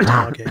to pick a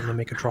target and then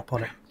make a drop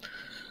on it.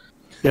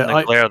 Yeah,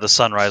 the glare of the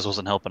sunrise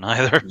wasn't helping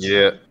either.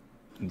 Yeah.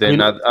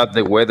 Then add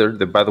the weather,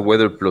 the bad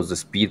weather, plus the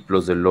speed,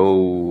 plus the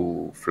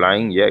low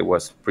flying. Yeah, it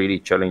was pretty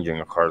challenging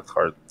and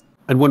hard.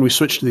 And when we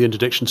switch to the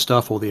interdiction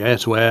stuff or the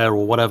air-to-air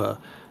or whatever,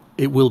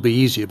 it will be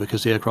easier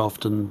because the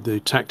aircraft and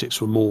the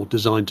tactics were more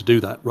designed to do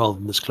that rather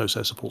than this close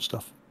air support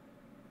stuff.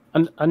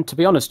 And to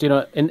be honest,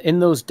 in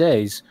those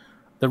days,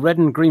 the red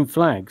and green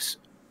flags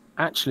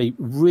actually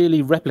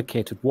really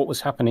replicated what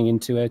was happening in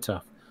 2A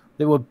Tough.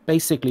 They were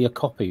basically a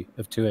copy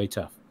of 2A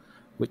Tough,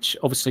 which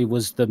obviously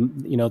was the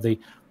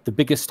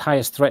biggest,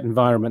 highest threat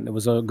environment that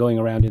was going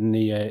around in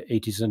the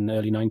 80s and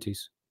early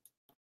 90s.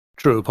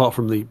 True, apart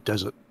from the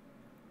desert.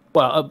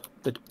 Well,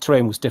 the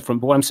terrain was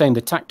different, but what I'm saying,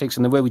 the tactics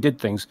and the way we did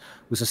things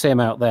was the same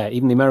out there.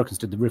 Even the Americans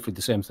did roughly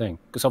the same thing,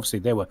 because obviously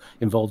they were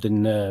involved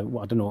in, I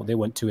don't know, they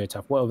weren't 2A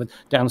Tough. Whatever,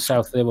 down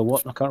south they were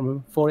what? I can't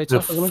remember. 4A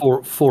Tough?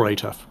 4A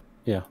Tough.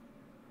 Yeah.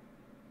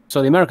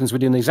 So the Americans were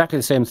doing exactly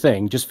the same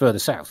thing, just further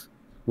south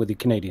with the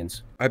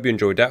Canadians. I hope you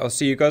enjoyed that. I'll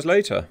see you guys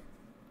later.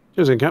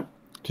 Cheers, Cap.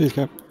 Cheers,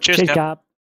 Cap. Cheers, Cap.